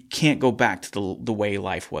you can't go back to the way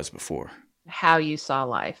life was before. How you saw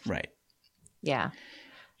life. Right. Yeah.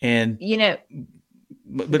 And, you know,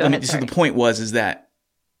 but I mean, so the point is that,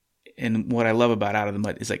 and what I love about Out of the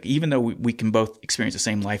Mud is, like, even though we can both experience the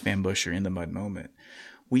same life ambush or in the mud moment,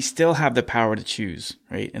 we still have the power to choose,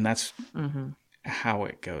 right? And that's how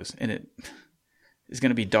it goes. And it is going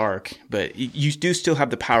to be dark, but you do still have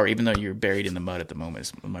the power, even though you're buried in the mud at the moment,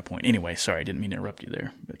 is my point. Anyway, sorry, I didn't mean to interrupt you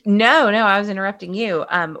there. But. No, I was interrupting you.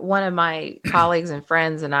 One of my colleagues and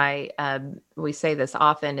friends and I, we say this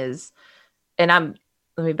often is, and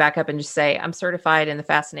let me back up and just say, I'm certified in the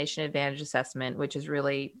Fascination Advantage Assessment, which is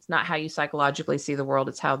really, it's not how you psychologically see the world,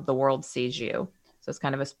 it's how the world sees you. So it's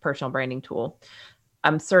kind of a personal branding tool.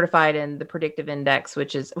 I'm certified in the Predictive Index,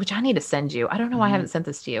 which I need to send you. I don't know why I haven't sent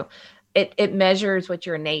this to you. It measures what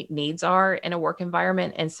your innate needs are in a work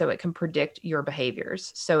environment. And so it can predict your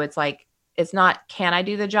behaviors. So it's like, it's not, can I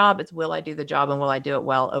do the job? It's, will I do the job, and will I do it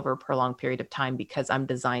well over a prolonged period of time, because I'm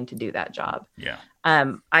designed to do that job. Yeah.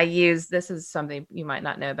 This is something you might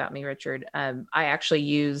not know about me, Richard. I actually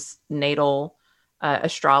use natal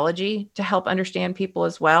astrology to help understand people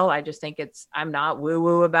as well. I just think I'm not woo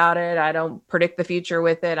woo about it. I don't predict the future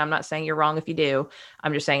with it. I'm not saying you're wrong if you do.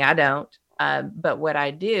 I'm just saying I don't. But what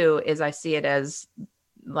I do is I see it as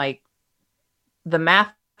like the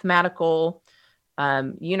mathematical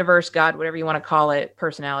universe, God, whatever you want to call it,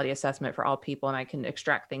 personality assessment for all people. And I can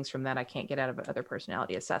extract things from that I can't get out of other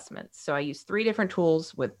personality assessments. So I use 3 different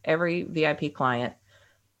tools with every VIP client.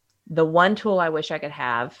 The one tool I wish I could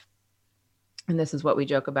have, and this is what we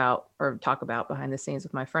joke about or talk about behind the scenes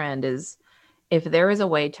with my friend, is if there is a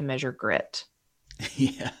way to measure grit.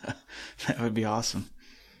 Yeah, that would be awesome.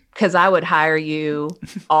 Because I would hire you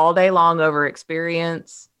all day long over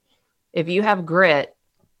experience. If you have grit,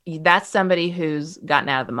 that's somebody who's gotten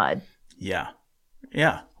out of the mud. Yeah.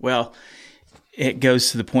 Yeah. Well, it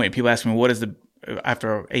goes to the point. People ask me, what is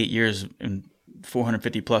after 8 years and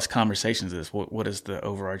 450 plus conversations, what is the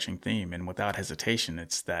overarching theme? And without hesitation,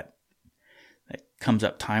 it's that comes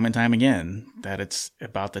up time and time again, that it's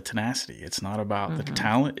about the tenacity. It's not about the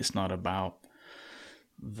talent. It's not about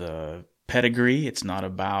the pedigree. It's not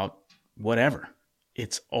about whatever.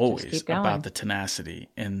 It's always about the tenacity.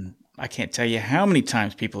 And I can't tell you how many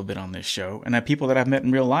times people have been on this show, and people that I've met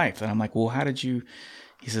in real life, and I'm like, well, how did you?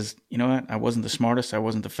 He says, you know what? I wasn't the smartest. I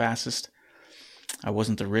wasn't the fastest. I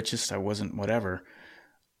wasn't the richest. I wasn't whatever.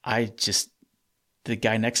 The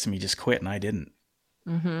guy next to me just quit, and I didn't.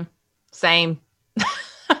 Mm-hmm. Same.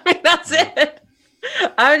 I mean, that's it.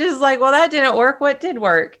 I was just like, well, that didn't work. What did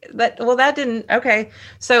work? That didn't. Okay.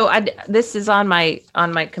 So this is on my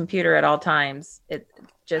computer at all times. It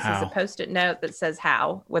just is a Post-it note that says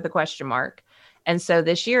how with a question mark. And so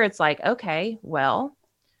this year it's like, okay, well,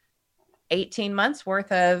 18 months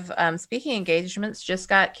worth of speaking engagements just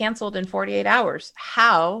got canceled in 48 hours.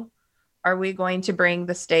 How are we going to bring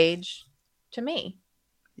the stage to me?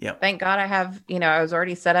 Yeah. Thank God I have, I was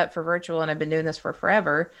already set up for virtual and I've been doing this for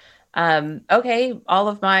forever. Okay. All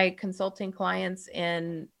of my consulting clients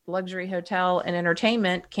in luxury hotel and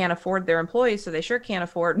entertainment can't afford their employees. So they sure can't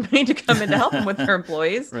afford me to come in to help them with their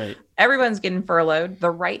employees. Right. Everyone's getting furloughed. The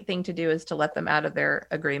right thing to do is to let them out of their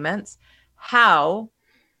agreements. How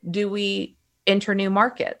do we enter new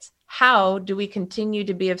markets? How do we continue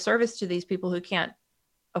to be of service to these people who can't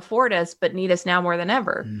afford us, but need us now more than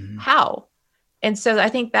ever? Mm-hmm. How? And so I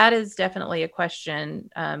think that is definitely a question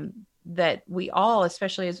that we all,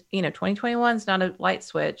 especially as 2021 is not a light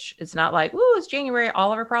switch. It's not like, ooh, it's January,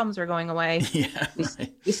 all of our problems are going away. Yeah,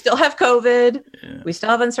 we still have COVID. Yeah. We still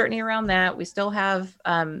have uncertainty around that. We still have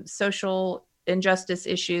social injustice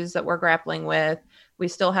issues that we're grappling with. We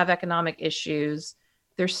still have economic issues.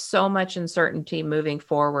 There's so much uncertainty moving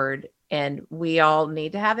forward, and we all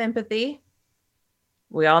need to have empathy.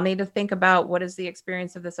 We all need to think about what is the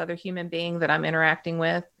experience of this other human being that I'm interacting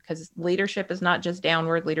with, because leadership is not just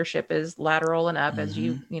downward. Leadership is lateral and up, as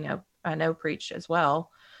I know preach as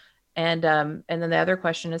well. And then the other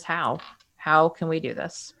question is how can we do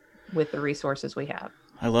this with the resources we have?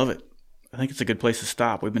 I love it. I think it's a good place to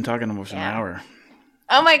stop. We've been talking almost an hour.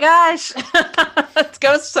 Oh my gosh. It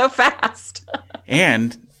goes so fast.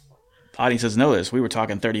 And audiences know this. We were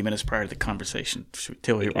talking 30 minutes prior to the conversation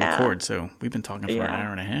till we record. So we've been talking for an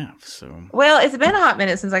hour and a half. So well, it's been a hot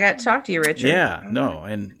minute since I got to talk to you, Richard. Yeah, no.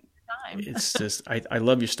 And it's just, I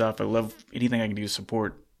love your stuff. I love anything I can do to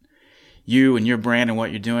support you and your brand and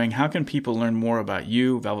what you're doing. How can people learn more about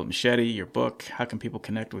you, Velvet Machete, your book? How can people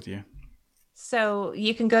connect with you? So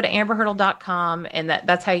you can go to amberhurdle.com, and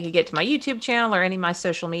that's how you can get to my YouTube channel or any of my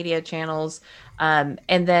social media channels. And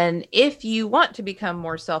then if you want to become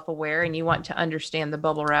more self-aware and you want to understand the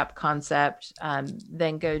bubble wrap concept,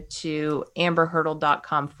 then go to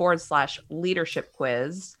amberhurdle.com/leadership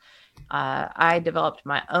quiz. I developed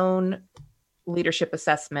my own leadership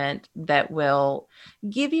assessment that will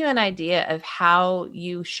give you an idea of how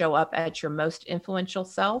you show up at your most influential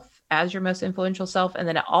self, as your most influential self. And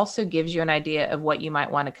then it also gives you an idea of what you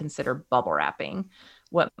might want to consider bubble wrapping,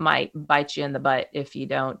 what might bite you in the butt if you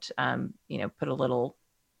don't, put a little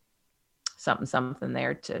something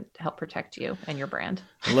there to help protect you and your brand.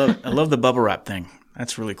 I love the bubble wrap thing.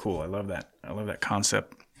 That's really cool. I love that. I love that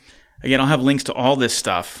concept. Again, I'll have links to all this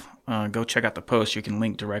stuff. Go check out the post. You can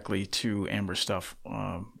link directly to Amber's stuff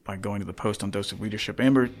by going to the post on Dose of Leadership.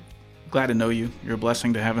 Amber, glad to know you. You're a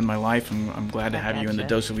blessing to have in my life, and I'm glad to have you in the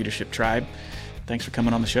Dose of Leadership tribe. Thanks for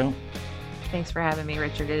coming on the show. Thanks for having me,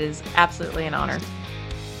 Richard. It is absolutely an honor.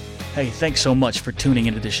 Hey, thanks so much for tuning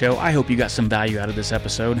into the show. I hope you got some value out of this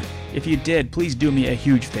episode. If you did, please do me a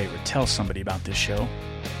huge favor. Tell somebody about this show.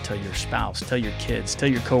 Tell your spouse, tell your kids, tell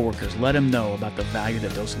your coworkers. Let them know about the value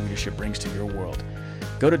that Dose of Leadership brings to your world.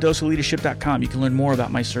 Go to doseofleadership.com. You can learn more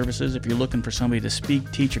about my services. If you're looking for somebody to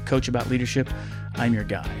speak, teach, or coach about leadership, I'm your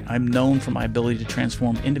guy. I'm known for my ability to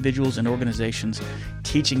transform individuals and organizations,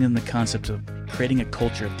 teaching them the concept of creating a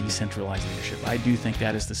culture of decentralized leadership. I do think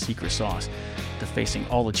that is the secret sauce. to facing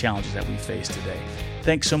all the challenges that we face today.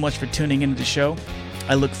 Thanks so much for tuning into the show.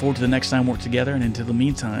 I look forward to the next time we're together, and until the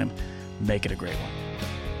meantime, make it a great one.